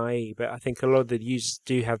fixated on IE, but I think a lot of the users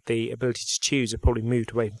do have the ability to choose. Have probably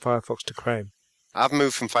moved away from Firefox to Chrome. I've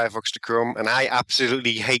moved from Firefox to Chrome, and I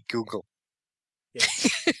absolutely hate Google. Yeah.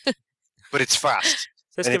 But it's fast,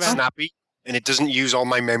 So and it's snappy. And it doesn't use all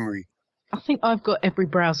my memory. I think I've got every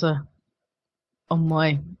browser on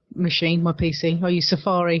my machine, my PC. I use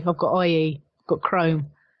Safari, I've got IE, I've got Chrome,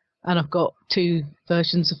 and I've got 2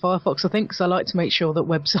 versions of Firefox, I think, because I like to make sure that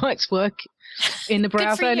websites work in the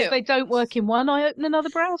browser. And if they don't work in one, I open another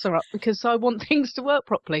browser up because I want things to work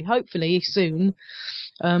properly. Hopefully soon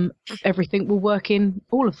everything will work in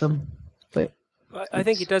all of them. But I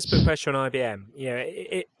think it does put pressure on IBM.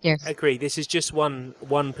 Yes. I agree. This is just one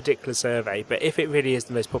particular survey, but if it really is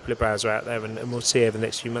the most popular browser out there, and we'll see over the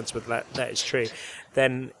next few months whether that is true,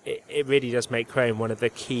 then it really does make Chrome one of the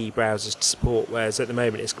key browsers to support, whereas at the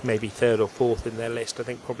moment it's maybe 3rd or 4th in their list. I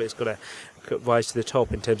think probably it's got to rise to the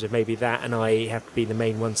top in terms of maybe that and IE have to be the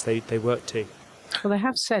main ones they work to. Well, they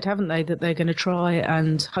have said, haven't they, that they're going to try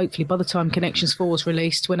and hopefully by the time Connections 4 is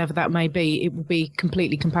released, whenever that may be, it will be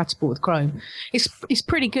completely compatible with Chrome. It's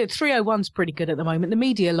pretty good. 301's pretty good at the moment. The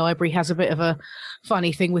media library has a bit of a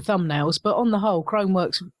funny thing with thumbnails, but on the whole, Chrome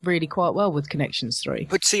works really quite well with Connections 3.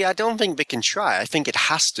 But see, I don't think they can try. I think it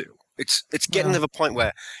has to. It's getting to the point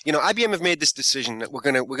where, IBM have made this decision that we're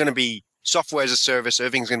gonna be software as a service,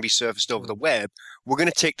 everything's going to be surfaced over the web. We're going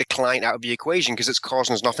to take the client out of the equation because it's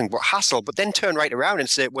causing us nothing but hassle, but then turn right around and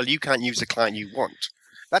say, well, you can't use the client you want.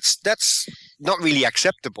 That's not really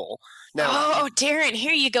acceptable. Now, oh, Darren,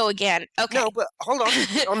 here you go again. Okay. No, but hold on.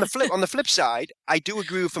 on the flip side, I do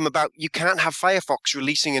agree with them about you can't have Firefox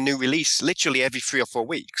releasing a new release literally every 3 or 4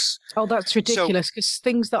 weeks. Oh, that's ridiculous, because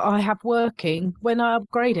things that I have working, when I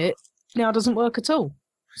upgrade it, now it doesn't work at all.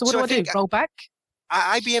 So what do I do? Roll back?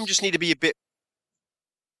 IBM just need to be a bit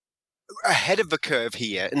ahead of the curve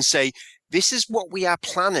here and say, this is what we are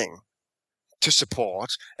planning to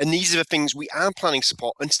support, and these are the things we are planning to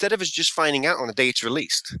support, instead of us just finding out on the day it's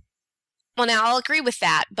released. Well, now I'll agree with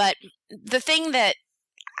that, but the thing that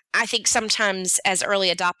I think sometimes as early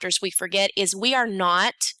adopters we forget is we are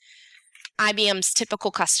not IBM's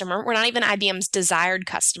typical customer. We're not even IBM's desired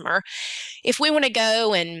customer. If we want to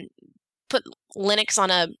go and put Linux on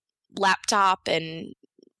a laptop and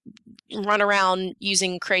run around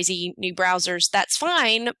using crazy new browsers, that's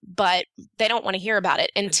fine, but they don't want to hear about it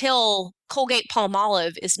until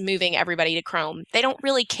Colgate-Palmolive is moving everybody to Chrome. They don't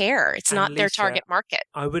really care. It's not their target market.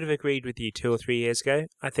 I would have agreed with you 2 or 3 years ago.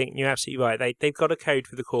 I think you're absolutely right. They've got a code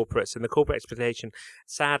for the corporates, and the corporate expectation,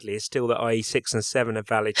 sadly, is still that IE 6 and 7 are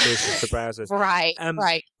valid choices for browsers. Right,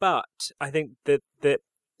 right. But I think that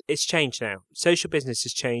it's changed now. Social business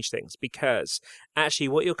has changed things because actually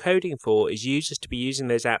what you're coding for is users to be using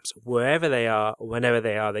those apps wherever they are, whenever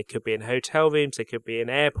they are. They could be in hotel rooms, they could be in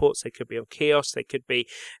airports, they could be on kiosks, they could be,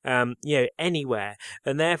 anywhere.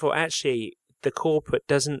 And therefore, actually, the corporate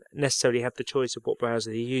doesn't necessarily have the choice of what browser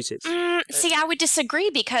they use. See, I would disagree,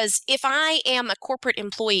 because if I am a corporate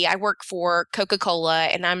employee, I work for Coca-Cola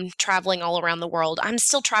and I'm traveling all around the world, I'm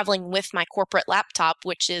still traveling with my corporate laptop,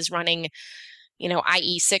 which is running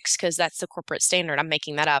IE 6, because that's the corporate standard. I'm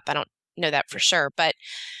making that up. I don't know that for sure. But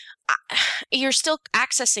you're still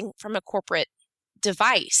accessing from a corporate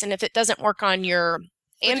device. And if it doesn't work on your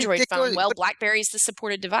Android phone, BlackBerry's the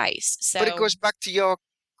supported device. So. But it goes back to your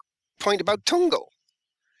point about Tungle.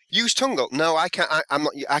 Use Tungle. No, I can't.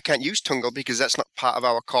 I can't use Tungle because that's not part of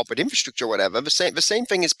our corporate infrastructure or whatever. The same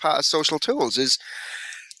thing is part of social tools. Is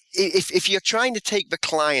if you're trying to take the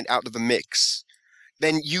client out of the mix,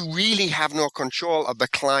 then you really have no control of the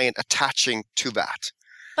client attaching to that.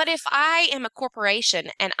 But if I am a corporation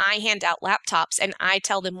and I hand out laptops and I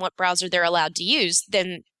tell them what browser they're allowed to use,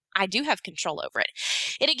 then I do have control over it.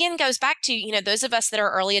 It again goes back to, those of us that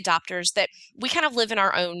are early adopters, that we kind of live in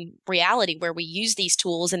our own reality where we use these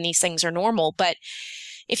tools and these things are normal. But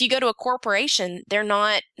if you go to a corporation, they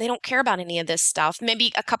don't care about any of this stuff.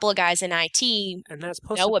 Maybe a couple of guys in IT and that's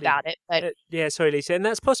possibly, know about it. But sorry, Lisa. And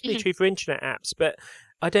that's possibly true for internet apps, but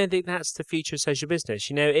I don't think that's the future of social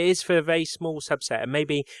business. It is for a very small subset, and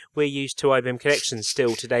maybe we're used to IBM Connections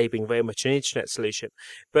still today being very much an internet solution.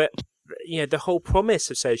 But the whole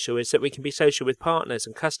promise of social is that we can be social with partners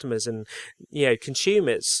and customers and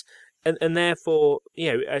consumers. And therefore,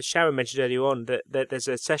 as Sharon mentioned earlier on, that there's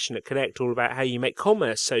a session at Connect all about how you make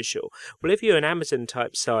commerce social. Well, if you're an Amazon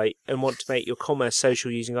type site and want to make your commerce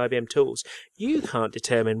social using IBM tools, you can't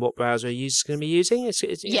determine what browser a user's going to be using. It's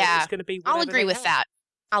going to be. I'll agree with that.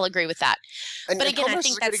 I'll agree with that. But again, I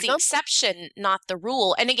think that's the exception, not the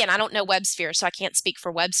rule. And again, I don't know WebSphere, so I can't speak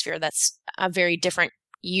for WebSphere. That's a very different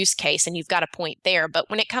use case, and you've got a point there. But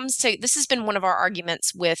when it comes to, this has been one of our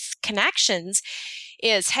arguments with Connections,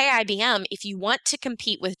 is, hey, IBM, if you want to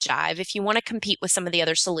compete with Jive, if you want to compete with some of the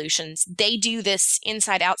other solutions, they do this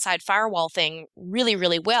inside-outside firewall thing really,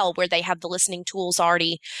 really well, where they have the listening tools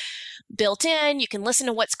already built in. You can listen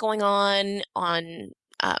to what's going on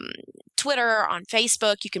Twitter, on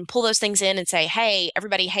Facebook. You can pull those things in and say, hey,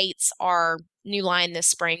 everybody hates our new line this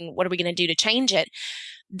spring. What are we going to do to change it?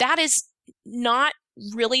 That is not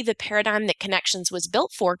really the paradigm that Connections was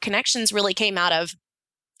built for. Connections really came out of,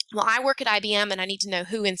 well, I work at IBM and I need to know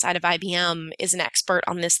who inside of IBM is an expert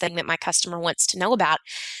on this thing that my customer wants to know about.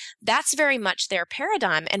 That's very much their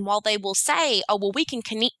paradigm. And while they will say, oh, well, we can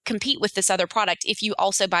compete with this other product if you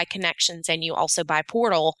also buy Connections and you also buy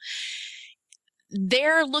Portal,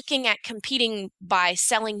 they're looking at competing by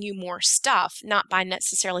selling you more stuff, not by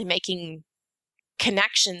necessarily making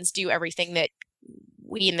Connections do everything that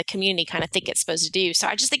we in the community kind of think it's supposed to do. So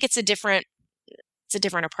I just think it's a different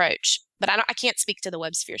approach. But I can't speak to the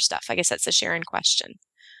WebSphere stuff. I guess that's a Sharon question.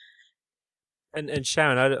 And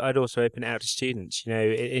Sharon, I'd also open it out to students.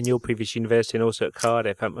 In your previous university and also at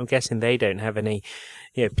Cardiff, I'm guessing they don't have any,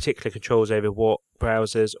 particular controls over what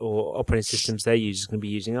browsers or operating systems their users can be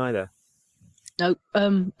using either. No,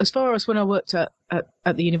 as far as when I worked at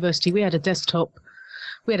the university, we had a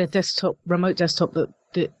remote desktop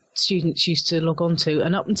that students used to log on to,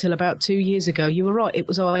 and up until about 2 years ago, you were right, it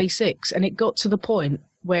was IE6, and it got to the point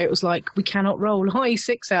where it was like, we cannot roll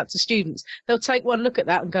IE6 out to students. They'll take one look at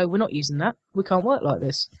that and go, we're not using that, we can't work like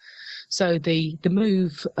this. So the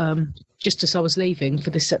move, just as I was leaving for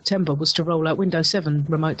this September, was to roll out Windows 7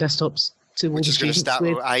 remote desktops to all the students. Which is going to start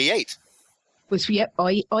with IE8.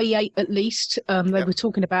 IE8 at least. They were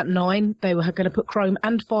talking about 9. They were going to put Chrome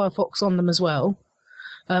and Firefox on them as well.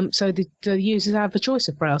 So the users have a choice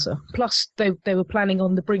of browser. Plus, they were planning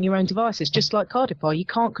on the bring your own devices, just like Cardiff are. You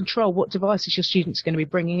can't control what devices your students are going to be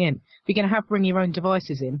bringing in. If you're going to have bring your own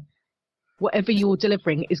devices in, whatever you're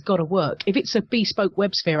delivering is got to work. If it's a bespoke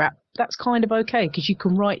WebSphere app, that's kind of okay, because you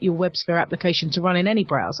can write your WebSphere application to run in any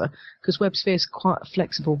browser, because WebSphere is quite a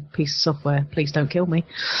flexible piece of software. Please don't kill me.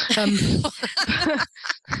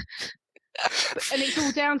 And it's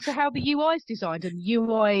all down to how the UI is designed, and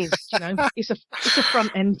UI is, it's a front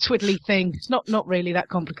end twiddly thing. It's not really that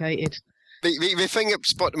complicated. The thing that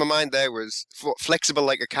spotted in my mind there was flexible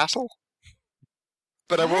like a castle,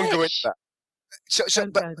 but I won't go into that.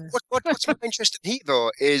 But what's more interesting here,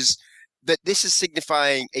 though, is that this is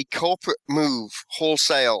signifying a corporate move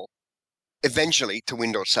wholesale eventually to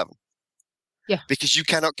Windows 7. Yeah. Because you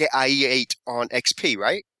cannot get IE8 on XP,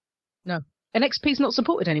 right? No. And XP is not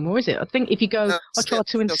supported anymore, is it? I think if you go, yeah,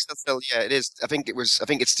 it is. I think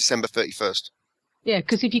it's December 31st. Yeah,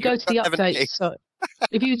 because if you go to the update site,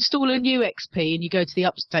 if you install a new XP and you go to the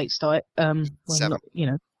update site,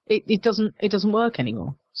 it doesn't work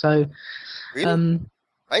anymore. So, really?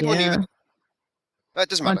 I won't even. That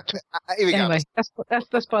doesn't matter. Here we anyway, go.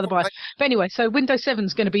 That's by the by. But anyway, so Windows 7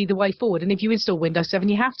 is going to be the way forward, and if you install Windows 7,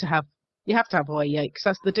 you have to have IE8 because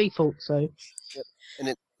that's the default. So,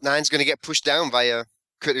 and 9's going to get pushed down via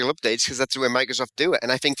critical updates because that's the way Microsoft do it.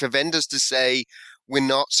 And I think for vendors to say we're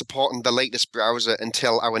not supporting the latest browser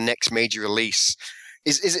until our next major release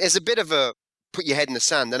is a bit of a put your head in the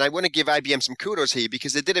sand. And I want to give IBM some kudos here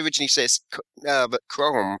because they did originally say that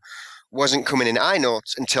Chrome wasn't coming in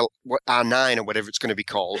iNotes until R9 or whatever it's going to be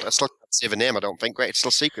called. I still can't say the name, I don't think. Right? It's still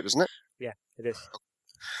secret, isn't it? Yeah, it is.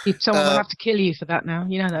 Someone will have to kill you for that now.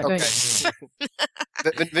 You know that, don't you?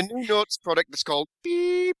 the new Notes product that's called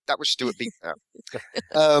Beep. That was Stuart Beep now.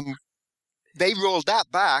 They rolled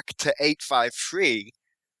that back to 8.5.3.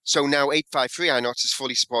 So now 8.5.3 iNotes is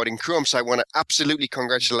fully supporting Chrome. So I want to absolutely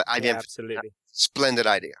congratulate IBM. Yeah, absolutely. Splendid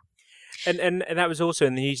idea. And that was also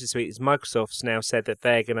in the news this week. Is Microsoft's now said that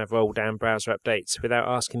they're going to roll down browser updates without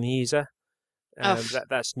asking the user.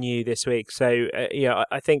 That's new this week. So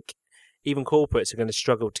I think even corporates are going to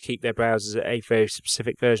struggle to keep their browsers at a very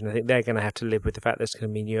specific version. I think they're going to have to live with the fact there's going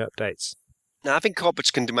to be new updates. Now, I think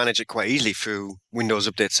corporates can manage it quite easily through Windows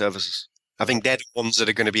Update services. I think they're the ones that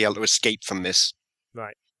are going to be able to escape from this.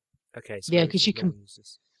 Right. Okay. So yeah, because you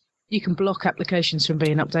can block applications from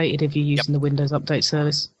being updated if you're using the Windows Update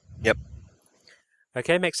service. Yep.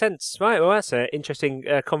 Okay, makes sense. Right, well, that's an interesting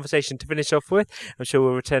conversation to finish off with. I'm sure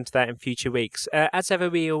we'll return to that in future weeks. As ever,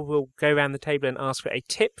 we will go around the table and ask for a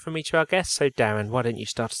tip from each of our guests. So, Darren, why don't you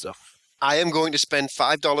start us off? I am going to spend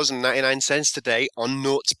 $5.99 today on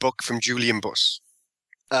Notebook from Julian Buss.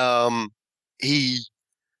 He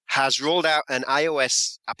has rolled out an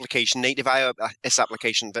iOS application, native iOS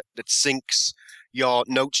application that syncs your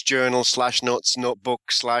notes journal / notes notebook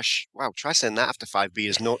 / wow, try saying that after 5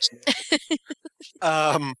 beers, notes.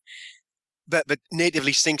 But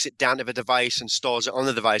natively syncs it down to the device and stores it on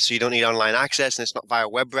the device, so you don't need online access, and it's not via a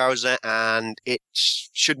web browser, and it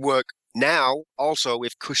should work now also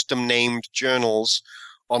with custom named journals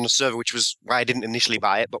on the server, which was why I didn't initially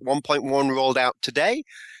buy it. But 1.1 rolled out today,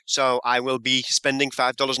 so I will be spending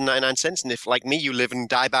 $5.99. And if, like me, you live and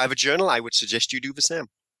die by the journal, I would suggest you do the same.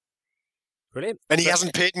 Brilliant. And he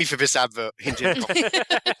hasn't paid me for this advert.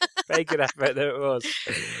 Very good advert there it was.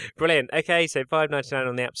 Brilliant. Okay, so $5.99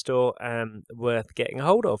 on the App Store, worth getting a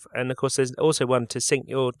hold of. And of course, there's also one to sync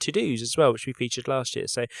your to-dos as well, which we featured last year.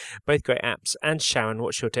 So both great apps. And Sharon,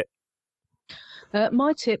 what's your tip?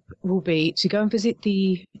 My tip will be to go and visit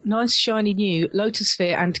the nice, shiny new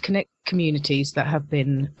Lotusphere and Connect communities that have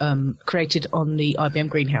been created on the IBM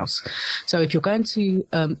Greenhouse. So if you're going to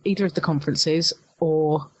either of the conferences,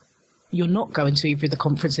 or you're not going to either of the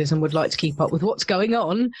conferences and would like to keep up with what's going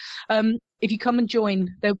on, if you come and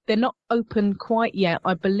join, they're not open quite yet.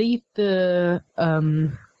 I believe the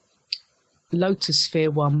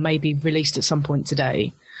Lotusphere one may be released at some point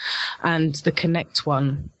today, and the Connect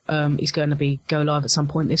one is going to go live at some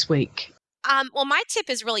point this week. Well, my tip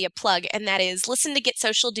is really a plug, and that is listen to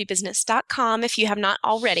getsocialdobusiness.com if you have not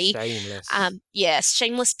already. Shameless. Yes,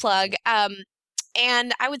 shameless plug.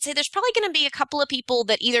 And I would say there's probably going to be a couple of people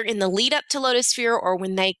that either in the lead up to Lotusphere or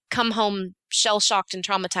when they come home shell-shocked and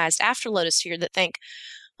traumatized after Lotusphere that think,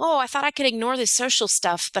 oh, I thought I could ignore this social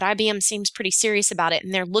stuff, but IBM seems pretty serious about it,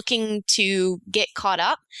 and they're looking to get caught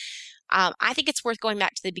up. I think it's worth going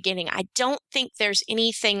back to the beginning. I don't think there's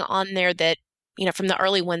anything on there that, from the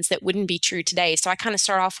early ones that wouldn't be true today. So I kind of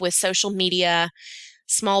start off with social media,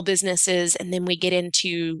 small businesses, and then we get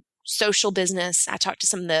into social business. I talk to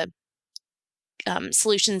some of the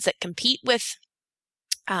solutions that compete with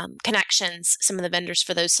Connections, some of the vendors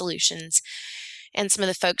for those solutions, and some of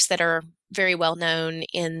the folks that are very well known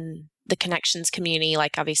in the Connections community,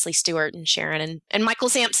 like obviously Stuart and Sharon and Michael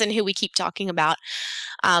Sampson, who we keep talking about.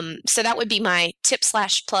 So that would be my tip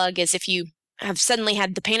 / plug, is if you have suddenly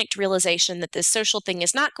had the panicked realization that this social thing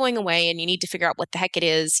is not going away and you need to figure out what the heck it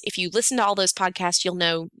is. If you listen to all those podcasts, you'll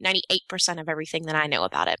know 98% of everything that I know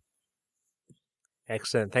about it.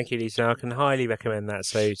 Excellent. Thank you, Lisa. I can highly recommend that.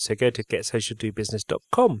 So go to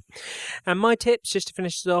getsocialdobusiness.com. And my tips, just to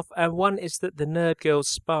finish it off, one is that the Nerd Girls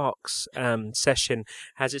Sparks session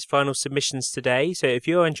has its final submissions today. So if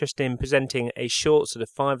you're interested in presenting a short sort of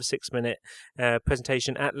 5 or 6 minute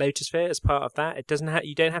presentation at Lotusphere as part of that,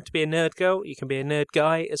 you don't have to be a nerd girl. You can be a nerd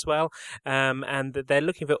guy as well. And they're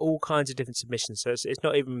looking for all kinds of different submissions. So it's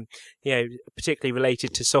not even particularly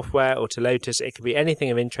related to software or to Lotus. It could be anything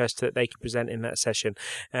of interest that they can present in that session.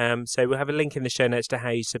 So we'll have a link in the show notes to how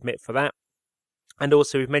you submit for that. And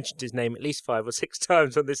also, we've mentioned his name at least 5 or 6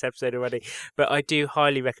 times on this episode already, but I do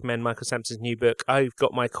highly recommend Michael Sampson's new book. I've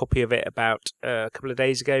got my copy of it about a couple of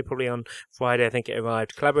days ago, probably on Friday, I think it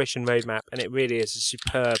arrived, Collaboration Roadmap, and it really is a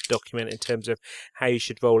superb document in terms of how you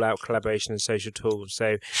should roll out collaboration and social tools.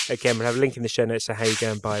 So again, we'll have a link in the show notes to how you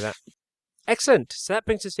go and buy that. Excellent. So that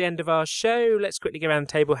brings us to the end of our show. Let's quickly go around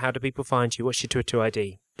the table. How do people find you? What's your Twitter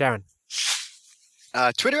ID? Darren?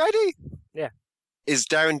 Twitter ID? Yeah. Is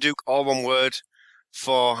Darren Duke, all one word,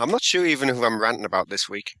 I'm not sure even who I'm ranting about this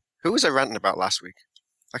week. Who was I ranting about last week?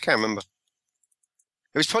 I can't remember.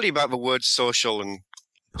 It was probably about the word social and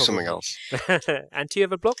something else. And do you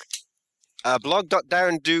have a blog?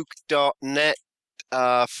 Blog.darrenduke.net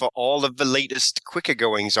for all of the latest quicker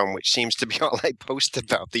goings on, which seems to be all I post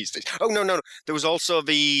about these days. Oh, no. There was also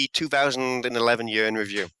the 2011 year in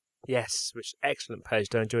review. Yes, which excellent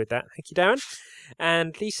post. I enjoyed that. Thank you, Darren.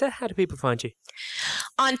 And Lisa, how do people find you?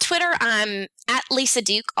 On Twitter, I'm at Lisa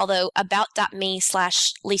Duke, although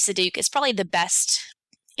about.me/Lisa Duke is probably the best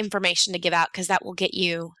information to give out because that will get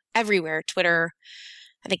you everywhere. Twitter,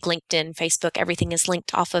 I think LinkedIn, Facebook, everything is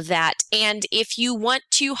linked off of that. And if you want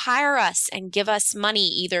to hire us and give us money,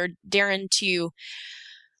 either Darren to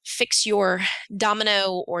fix your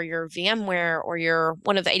Domino or your VMware or your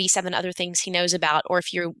one of the 87 other things he knows about, or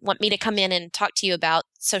if you want me to come in and talk to you about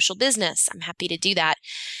social business, I'm happy to do that.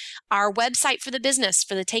 Our website for the business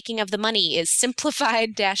for the taking of the money is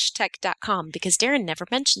simplified-tech.com, because Darren never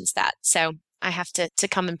mentions that. So I have to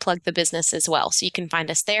come and plug the business as well. So you can find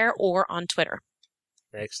us there or on Twitter.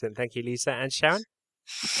 Excellent. Thank you, Lisa. And Sharon?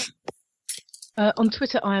 On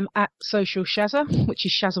Twitter, I am at Social Shazza, which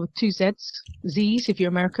is Shazza with 2 Z's if you're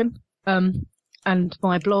American. And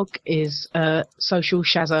my blog is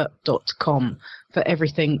socialshazza.com for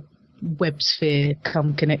everything WebSphere,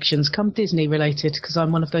 come connections, come Disney related, because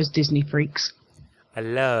I'm one of those Disney freaks. I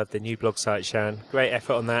love the new blog site, Sharon. Great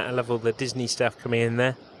effort on that. I love all the Disney stuff coming in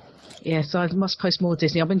there. Yes, I must post more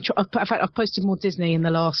Disney. In fact, I've posted more Disney in the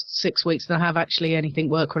last 6 weeks than I have actually anything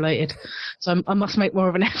work-related. So I must make more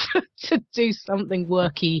of an effort to do something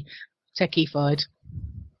worky, techie-fied.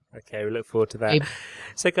 Okay, we look forward to that.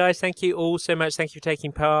 So, guys, thank you all so much. Thank you for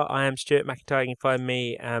taking part. I am Stuart McIntyre. You can find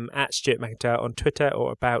me at Stuart McIntyre on Twitter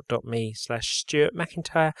or about.me/Stuart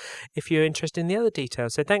McIntyre if you're interested in the other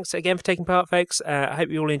details. So thanks again for taking part, folks. I hope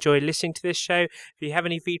you all enjoyed listening to this show. If you have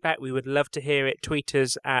any feedback, we would love to hear it. Tweet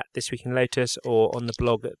us at This Week in Lotus or on the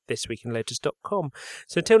blog at thisweekinlotus.com.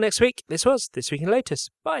 So until next week, this was This Week in Lotus.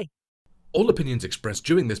 Bye. All opinions expressed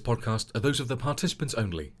during this podcast are those of the participants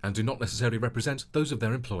only and do not necessarily represent those of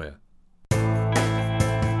their employer.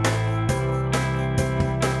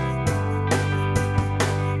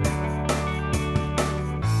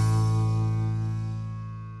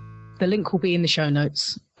 The link will be in the show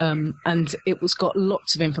notes, and it was got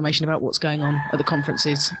lots of information about what's going on at the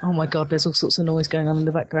conferences. Oh my God, there's all sorts of noise going on in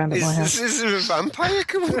the background at my house. Is there a vampire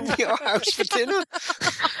coming to your house for dinner?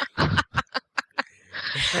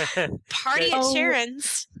 Party at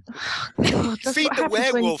Sharon's. God, Feed the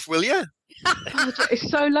werewolf, will you? God, it's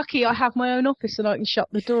so lucky I have my own office and I can shut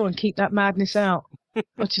the door and keep that madness out.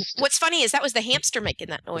 What's funny is that was the hamster making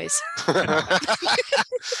that noise.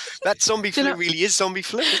 That zombie flu really is zombie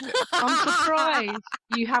flu, isn't it? I'm surprised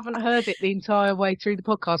you haven't heard it the entire way through the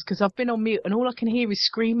podcast, because I've been on mute and all I can hear is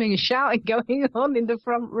screaming and shouting going on in the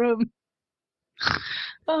front room.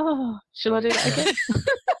 Oh, shall I do that again?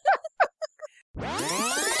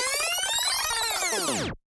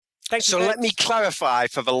 So let me clarify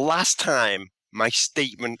for the last time my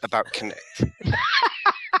statement about Connect.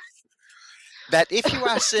 That if you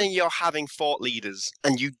are saying you're having thought leaders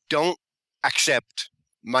and you don't accept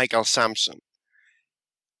Michael Sampson,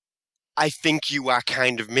 I think you are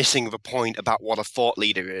kind of missing the point about what a thought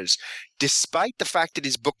leader is. Despite the fact that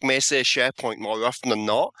his book may say SharePoint more often than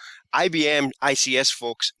not, IBM ICS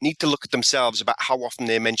folks need to look at themselves about how often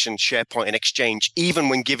they mention SharePoint and Exchange, even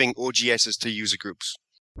when giving OGSs to user groups.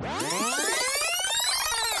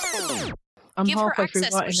 I'm Give her halfway through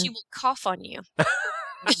access or writing she will cough on you.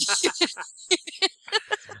 I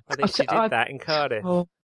think she did that in Cardiff. Oh,